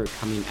flavor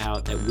coming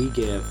out that we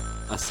give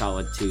a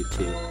solid 2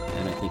 to,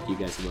 and I think you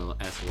guys will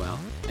as well.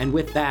 And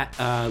with that,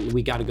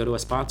 we got to go to a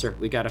sponsor.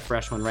 We got a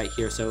fresh one right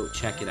here, so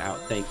check it out.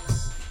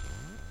 Thanks.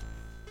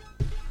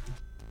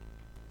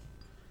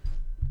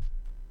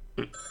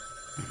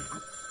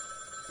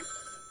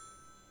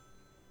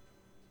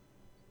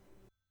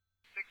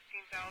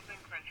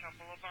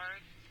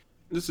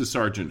 This is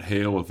Sergeant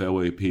Hale of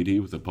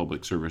LAPD with a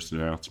public service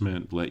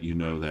announcement to let you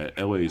know that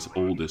LA's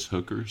oldest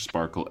hooker,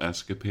 Sparkle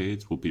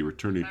Escapades, will be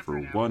returning for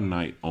one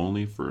night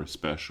only for a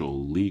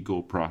special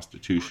legal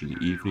prostitution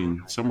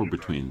evening somewhere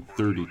between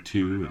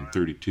 32 and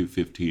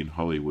 3215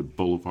 Hollywood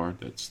Boulevard.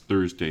 That's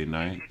Thursday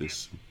night.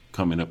 This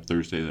coming up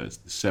Thursday, that's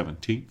the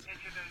 17th.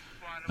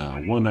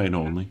 One night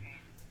only.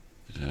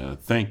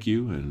 Thank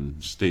you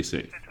and stay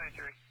safe.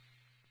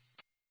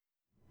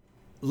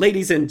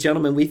 Ladies and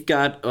gentlemen, we've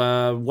got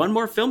one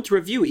more film to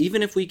review.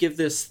 Even if we give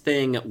this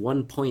thing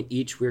 1 point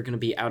each, we're going to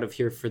be out of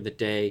here for the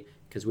day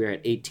because we're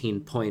at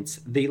 18 points.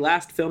 The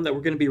last film that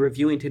we're going to be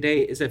reviewing today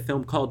is a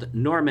film called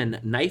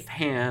Norman Knife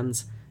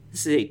Hands.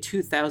 This is a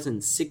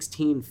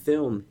 2016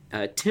 film.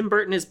 Tim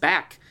Burton is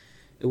back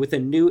with a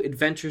new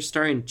adventure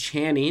starring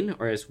Channing,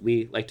 or as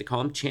we like to call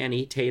him,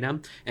 Channing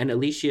Tatum, and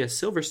Alicia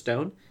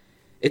Silverstone.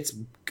 It's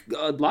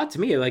a lot to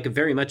me like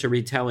very much a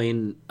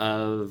retelling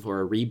of,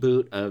 or a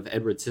reboot of,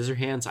 Edward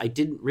Scissorhands. I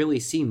didn't really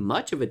see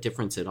much of a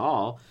difference at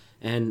all,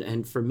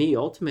 and for me,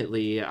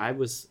 ultimately, I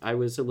was a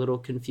little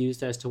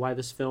confused as to why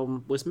this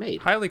film was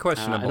made. Highly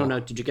questionable. I don't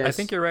know. Did you guys? I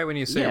think you're right when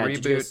you say Yeah,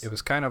 did you reboot. guys- It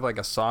was kind of like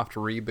a soft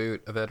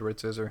reboot of Edward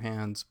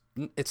Scissorhands.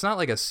 It's not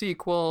like a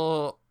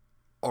sequel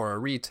or a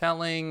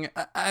retelling.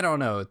 I don't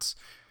know.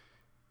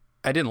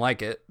 I didn't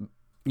like it.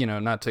 You know,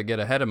 not to get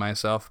ahead of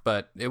myself,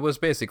 but it was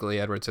basically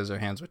Edward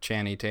Scissorhands with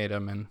Channing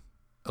Tatum, and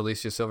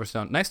Alicia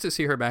Silverstone. Nice to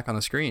see her back on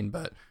the screen,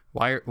 but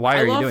why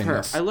are you doing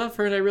this? I love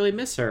her and I really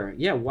miss her.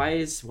 Yeah, why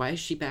is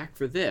she back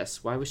for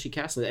this? Why was she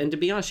cast? And to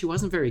be honest, she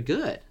wasn't very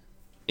good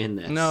in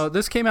this. No,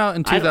 this came out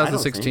in I don't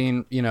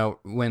 2016,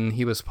 when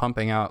he was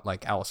pumping out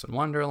like Alice in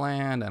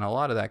Wonderland and a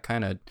lot of that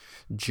kind of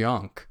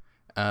junk.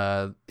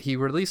 He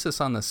released this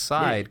on the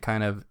side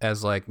kind of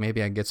as like,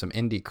 maybe I get some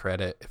indie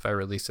credit if I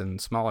release it in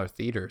smaller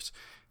theaters.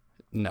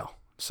 No,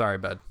 sorry,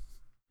 bud.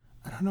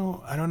 I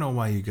don't know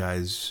why you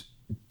guys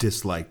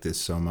dislike this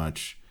so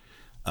much.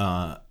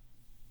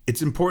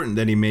 It's important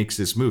that he makes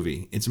this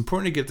movie. It's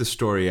important to get the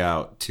story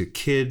out to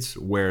kids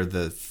where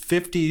the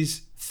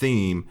 50s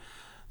theme,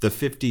 the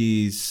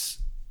 50s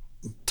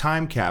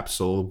time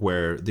capsule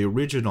where the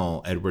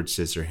original Edward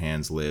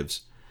Scissorhands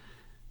lives.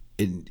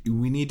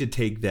 We need to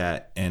take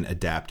that and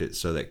adapt it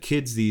so that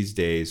kids these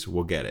days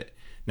will get it.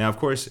 Now, of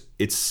course,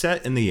 it's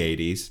set in the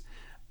 80s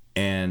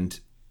and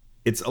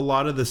it's a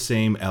lot of the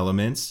same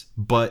elements,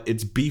 but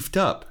it's beefed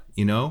up,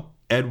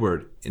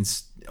 Edward,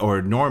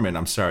 or Norman,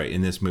 I'm sorry,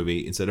 in this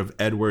movie, instead of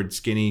Edward,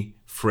 skinny,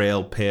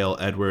 frail, pale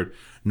Edward,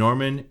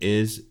 Norman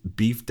is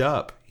beefed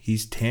up.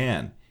 He's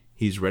tan.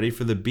 He's ready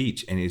for the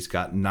beach, and he's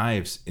got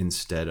knives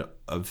instead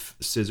of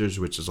scissors,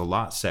 which is a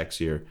lot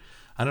sexier.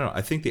 I don't know.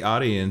 I think the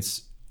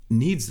audience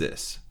needs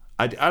this.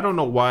 I don't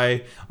know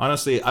why.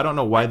 Honestly, I don't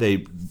know why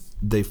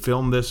they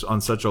filmed this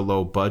on such a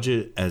low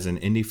budget as an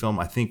indie film.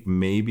 I think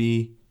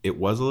maybe it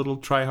was a little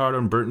try hard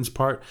on Burton's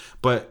part,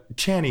 but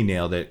Channing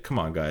nailed it. Come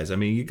on, guys. I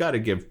mean, you got to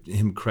give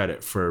him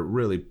credit for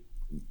really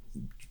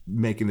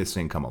making this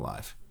thing come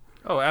alive.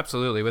 Oh,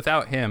 absolutely.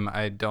 Without him,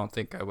 I don't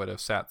think I would have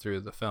sat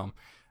through the film.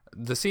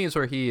 The scenes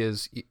where he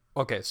is...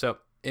 Okay, so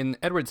in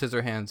Edward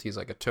Scissorhands, he's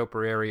like a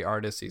topiary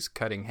artist. He's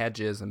cutting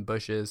hedges and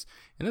bushes.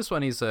 In this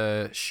one, he's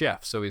a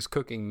chef, so he's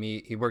cooking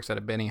meat. He works at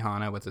a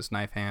Benihana with his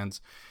knife hands.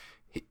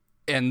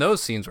 And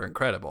those scenes were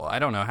incredible. I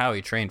don't know how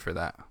he trained for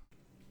that.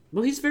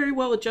 Well, he's very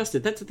well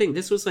adjusted. That's the thing.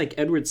 This was like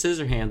Edward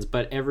Scissorhands,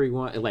 but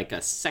everyone like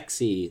a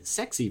sexy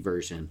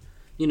version.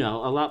 A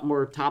lot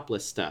more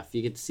topless stuff.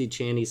 You get to see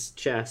Channing's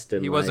chest,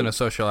 and he wasn't a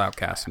social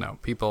outcast. No,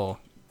 people.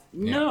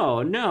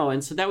 Yeah. No,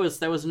 and so that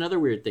was another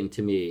weird thing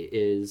to me.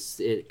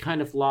 Is it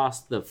kind of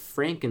lost the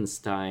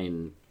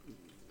Frankenstein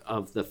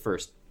of the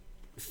first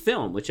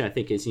film, which I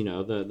think is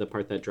the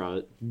part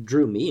that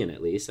drew me in,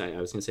 at least. I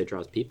was going to say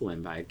draws people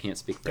in, but I can't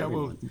speak for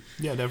everyone.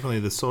 Well, definitely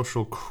the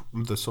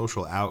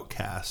social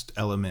outcast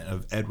element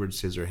of Edward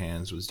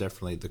Scissorhands was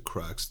definitely the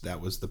crux.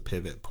 That was the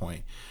pivot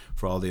point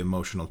for all the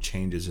emotional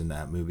changes in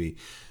that movie.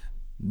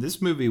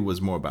 This movie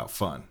was more about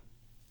fun,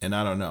 and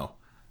I don't know.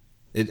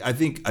 I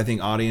think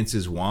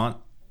audiences want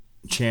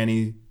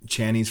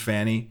Channy's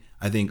Fanny.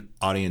 I think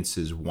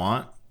audiences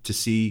want to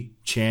see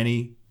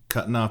Channy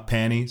cutting off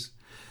panties.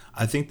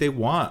 I think they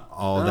want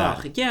all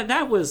that. Yeah,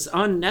 that was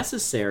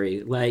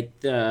unnecessary. Like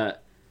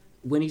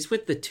when he's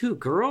with the two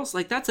girls,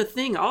 like that's a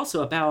thing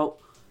also about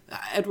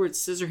Edward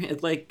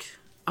Scissorhands. Like,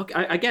 okay,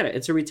 I get it,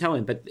 it's a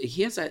retelling, but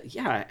he has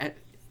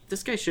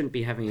this guy shouldn't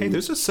be having. Hey,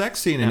 there's a sex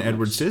scene in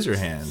Edward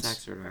Scissorhands.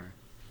 Sex or whatever.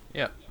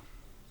 Yep.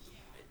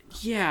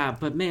 Yeah,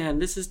 but man,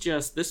 this is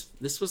just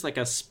this was like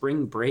a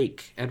Spring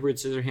Break. Edward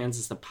Scissorhands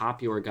is the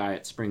popular guy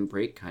at Spring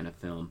Break kind of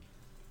film.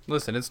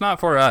 Listen, it's not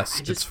for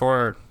us. It's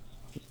for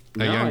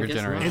a younger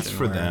generation. It's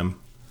for them.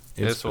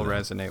 This will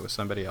resonate with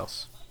somebody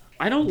else.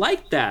 I don't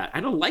like that.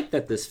 I don't like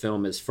that this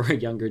film is for a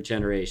younger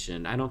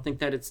generation. I don't think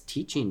that it's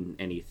teaching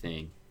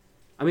anything.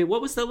 I mean,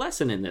 what was the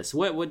lesson in this?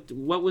 What was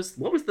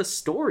the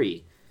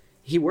story?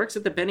 He works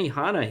at the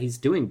Benihana. He's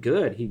doing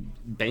good. He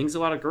bangs a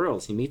lot of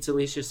girls. He meets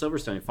Alicia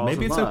Silverstone. He falls in love.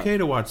 Maybe it's okay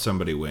to watch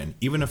somebody win,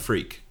 even a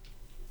freak.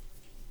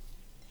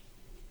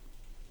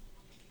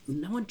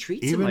 No one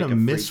treats even him like a freak,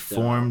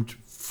 misformed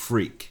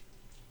freak.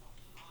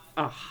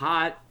 A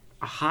hot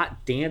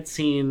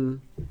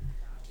dancing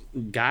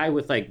guy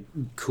with like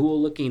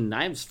cool looking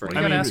knives for him.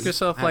 You gotta ask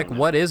yourself, like,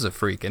 what is a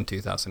freak in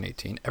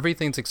 2018?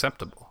 Everything's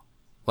acceptable.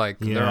 Like,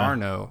 there are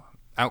no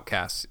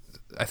outcasts.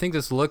 I think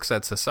this looks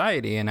at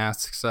society and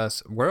asks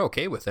us, we're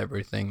okay with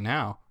everything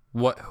now.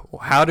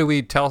 How do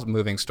we tell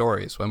moving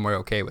stories when we're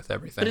okay with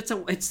everything? But it's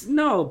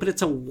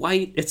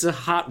a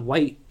hot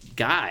white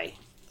guy.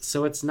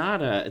 So it's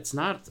not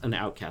an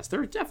outcast.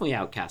 There are definitely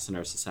outcasts in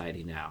our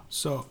society now.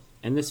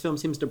 And this film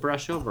seems to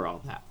brush over all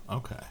that.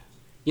 Okay.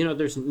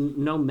 There's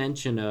no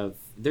mention of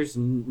there's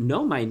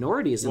no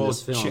minorities in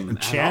this film.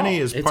 Channy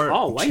is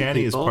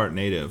part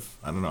native.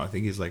 I don't know. I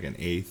think he's like an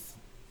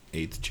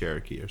eighth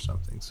Cherokee or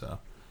something. So.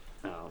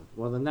 Oh,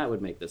 well, then that would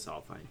make this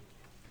all fine.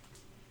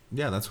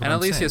 Yeah, that's what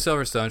I'm saying. And Alicia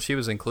Silverstone, she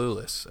was in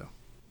Clueless, so.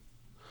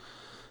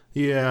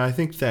 Yeah, I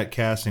think that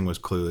casting was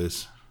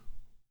Clueless.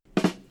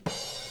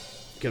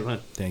 Good one.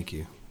 Thank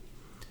you.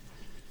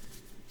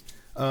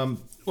 Well,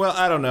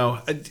 I don't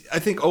know. I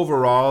think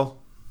overall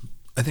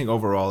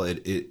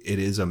it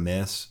is a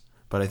miss.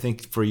 But I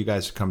think for you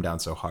guys to come down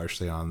so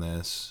harshly on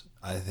this,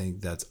 I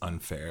think that's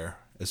unfair.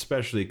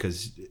 Especially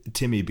because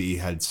Timmy B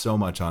had so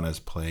much on his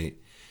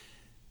plate,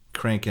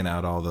 cranking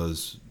out all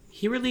those.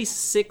 He released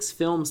 6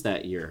 films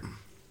that year.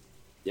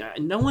 Yeah,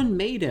 no one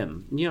made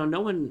him. No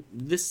one.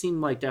 This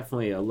seemed like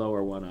definitely a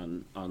lower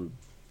one on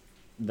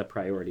the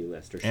priority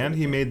list. And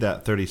he made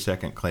that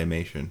 30-second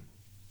claymation,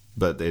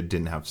 but it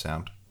didn't have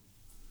sound.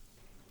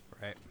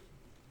 Right.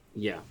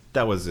 Yeah.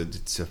 That was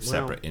it's a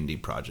separate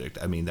indie project.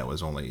 I mean, that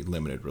was only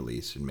limited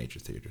release in major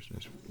theaters.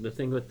 The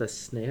thing with the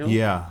snail?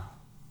 Yeah.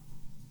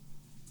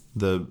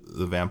 The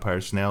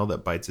vampire snail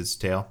that bites its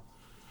tail.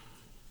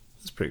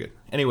 It's pretty good.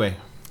 Anyway.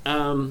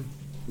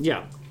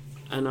 Yeah.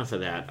 Enough of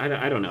that.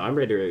 I don't know. I'm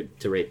ready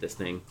to rate this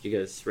thing. You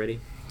guys ready?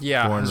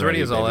 Yeah, Born as ready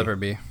ready, as I'll baby. ever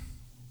be.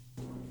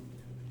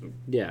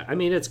 Yeah. I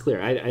mean, it's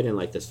clear. I didn't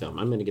like this film.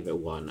 I'm going to give it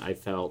 1. I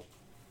felt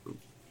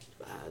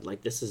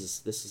like this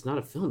is not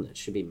a film that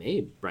should be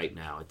made right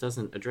now. It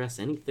doesn't address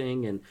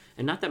anything, and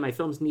not that my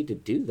films need to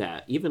do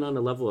that. Even on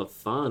a level of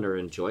fun or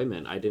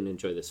enjoyment, I didn't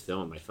enjoy this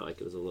film. I felt like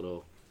it was a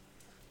little,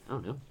 I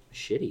don't know,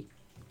 shitty.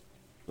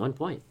 1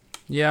 point.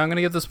 Yeah, I'm going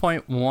to give this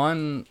point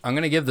 1. I'm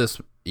going to give this,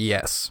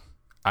 yes.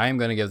 I am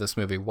going to give this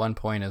movie 1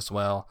 point as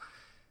well.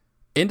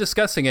 In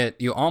discussing it,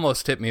 you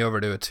almost tipped me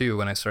over to a 2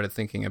 when I started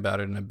thinking about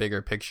it in a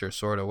bigger picture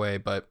sort of way,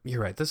 but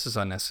you're right, this is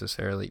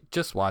unnecessarily.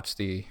 Just watch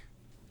the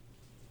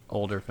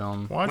older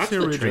film. Watch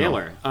the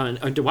trailer.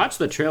 To watch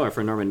the trailer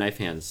for Norman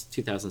Knifehand's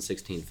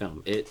 2016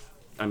 film. That's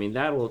everything.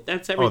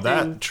 Oh,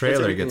 that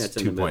trailer everything gets that's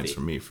in 2 the points movie.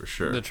 from me for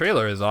sure. The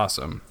trailer is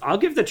awesome. I'll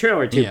give the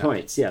trailer 2 Yeah.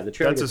 points. Yeah, the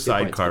trailer That's a gets 2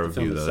 points, sidecar but the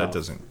film review, though. That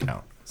itself- doesn't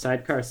count.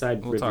 Sidecar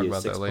side We'll review. talk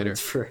about 6 that later.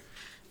 points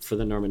for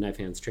the Norman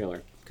Knifehand's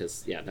trailer,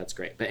 because yeah, that's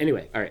great. But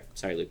anyway, all right.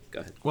 Sorry, Luke.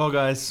 Go ahead. Well,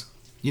 guys,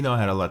 you know I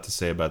had a lot to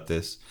say about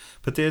this,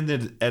 but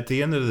at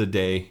the end of the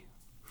day,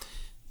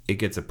 it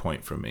gets a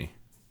point from me.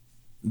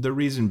 The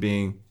reason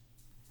being,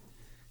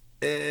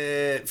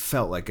 it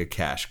felt like a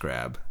cash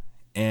grab,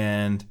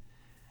 and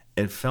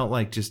it felt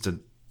like just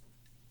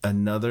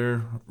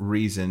another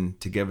reason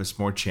to give us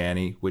more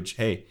Channy, which,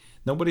 hey,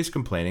 nobody's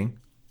complaining,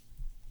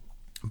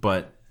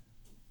 but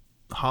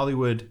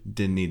Hollywood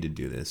didn't need to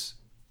do this.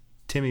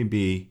 Timmy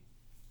B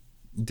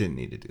didn't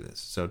need to do this.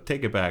 So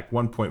take it back.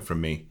 1 point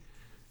from me.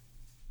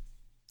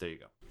 There you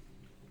go.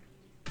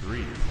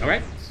 3. All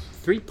right.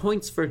 3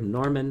 points for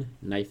Norman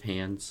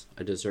Knifehands,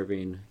 a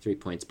deserving 3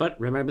 points. But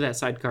remember that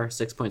sidecar,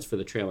 6 points for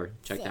the trailer.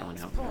 Check that one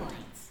out.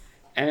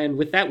 And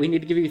with that, we need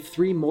to give you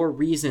 3 more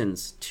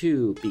reasons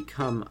to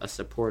become a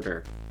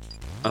supporter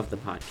of the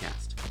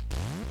podcast.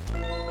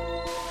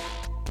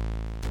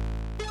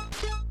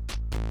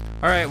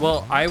 All right,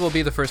 well, I will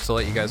be the first to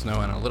let you guys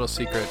know in a little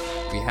secret.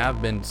 We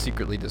have been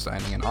secretly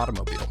designing an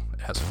automobile.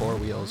 It has 4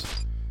 wheels,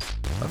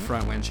 a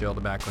front windshield,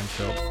 a back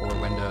windshield, 4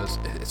 windows.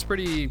 It's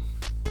pretty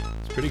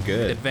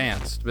good.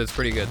 advanced, but it's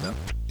pretty good, though.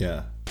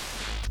 Yeah.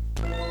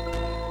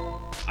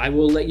 I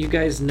will let you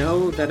guys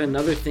know that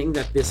another thing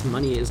that this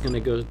money is going to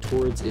go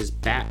towards is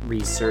bat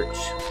research.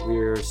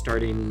 We're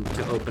starting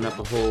to open up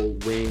a whole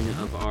wing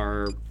of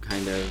our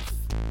kind of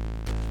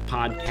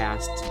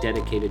podcast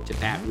dedicated to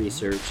bat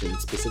research and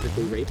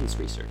specifically rabies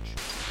research.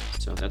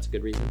 So that's a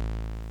good reason.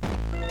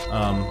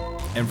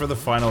 And for the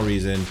final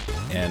reason,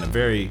 and a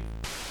very,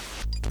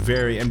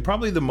 very, and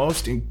probably the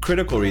most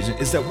critical reason,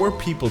 is that we're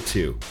people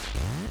too.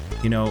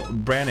 You know,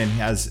 Brandon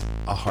has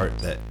a heart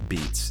that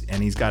beats,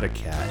 and he's got a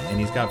cat, and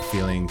he's got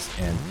feelings.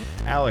 And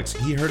Alex,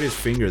 he hurt his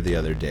finger the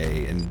other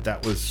day, and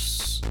that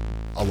was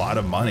a lot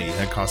of money.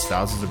 That cost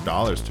thousands of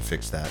dollars to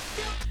fix that.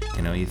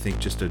 You know, you think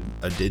just a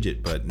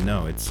digit, but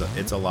no, it's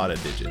a lot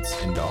of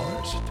digits in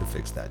dollars to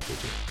fix that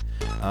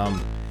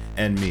digit.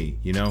 And me,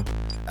 you know,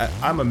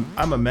 I'm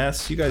a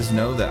mess. You guys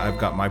know that I've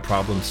got my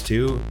problems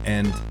too,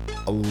 and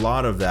a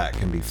lot of that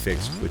can be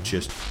fixed with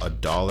just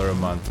 $1 a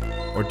month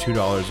or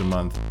 $2 a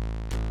month.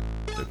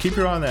 So keep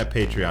your eye on that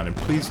Patreon, and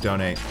please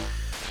donate.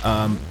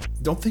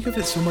 Don't think of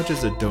it so much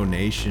as a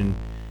donation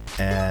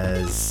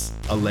as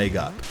a leg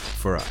up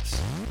for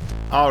us.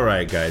 All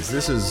right, guys,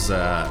 this is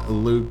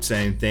Luke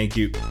saying thank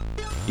you.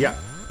 Yeah,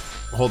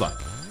 hold on.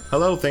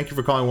 Hello, thank you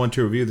for calling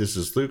 1-2 Review. This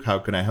is Luke. How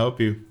can I help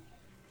you?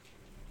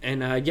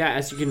 And yeah,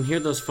 as you can hear,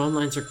 those phone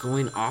lines are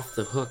going off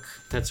the hook.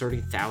 That's already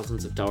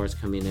thousands of dollars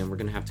coming in. We're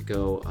going to have to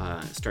go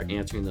start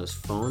answering those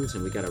phones,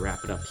 and we got to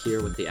wrap it up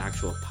here with the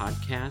actual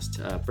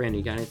podcast. Brandon,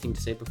 you got anything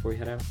to say before we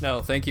head out?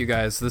 No, thank you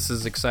guys. This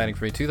is exciting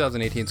for me.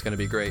 2018 is going to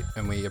be great,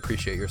 and we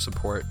appreciate your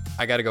support.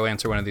 I got to go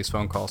answer one of these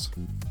phone calls.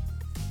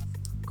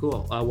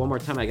 Cool. One more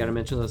time, I got to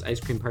mention those ice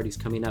cream parties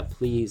coming up.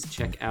 Please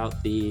check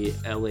out the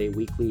LA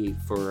Weekly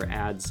for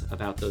ads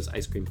about those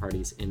ice cream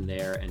parties in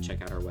there, and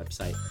check out our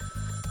website.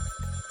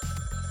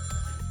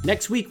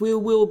 Next week, we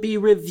will be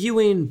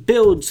reviewing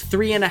Bilge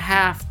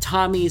 3.5,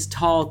 Tommy's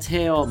Tall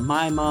Tale,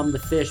 My Mom the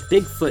Fish,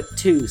 Bigfoot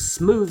 2,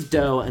 Smooth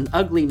Dough, An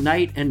Ugly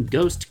Night, and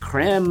Ghost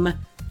Creme.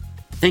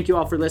 Thank you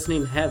all for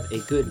listening. Have a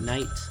good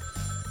night.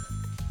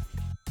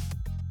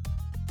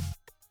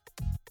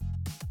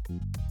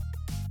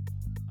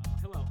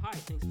 Hello, hi.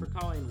 Thanks for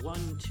calling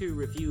 1-2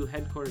 Review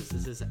Headquarters.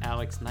 This is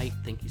Alex Knight.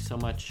 Thank you so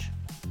much.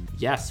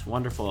 Yes,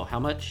 wonderful. How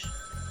much?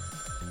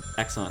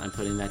 Excellent. I'm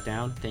putting that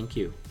down. Thank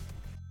you.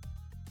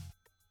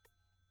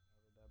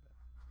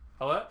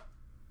 Hello?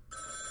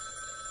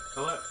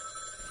 Hello?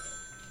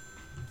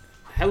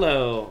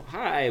 Hello.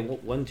 Hi.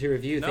 1-2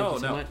 Review. Thank you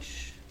so No.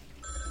 much.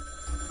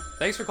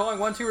 Thanks for calling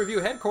 1-2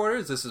 Review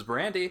Headquarters. This is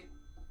Brandy.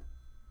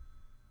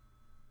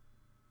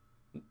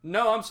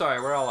 No, I'm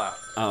sorry. We're all out.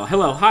 Oh,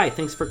 hello. Hi.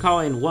 Thanks for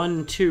calling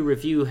 1-2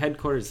 Review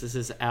Headquarters. This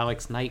is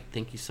Alex Knight.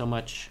 Thank you so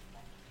much.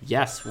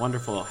 Yes,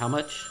 wonderful. How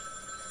much?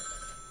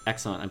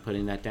 Excellent. I'm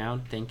putting that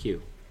down. Thank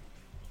you.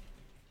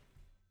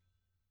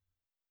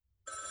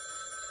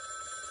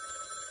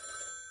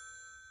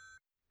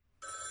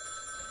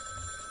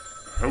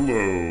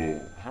 Hello.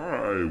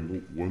 Hi.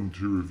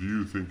 1-2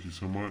 Review. Thank you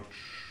so much.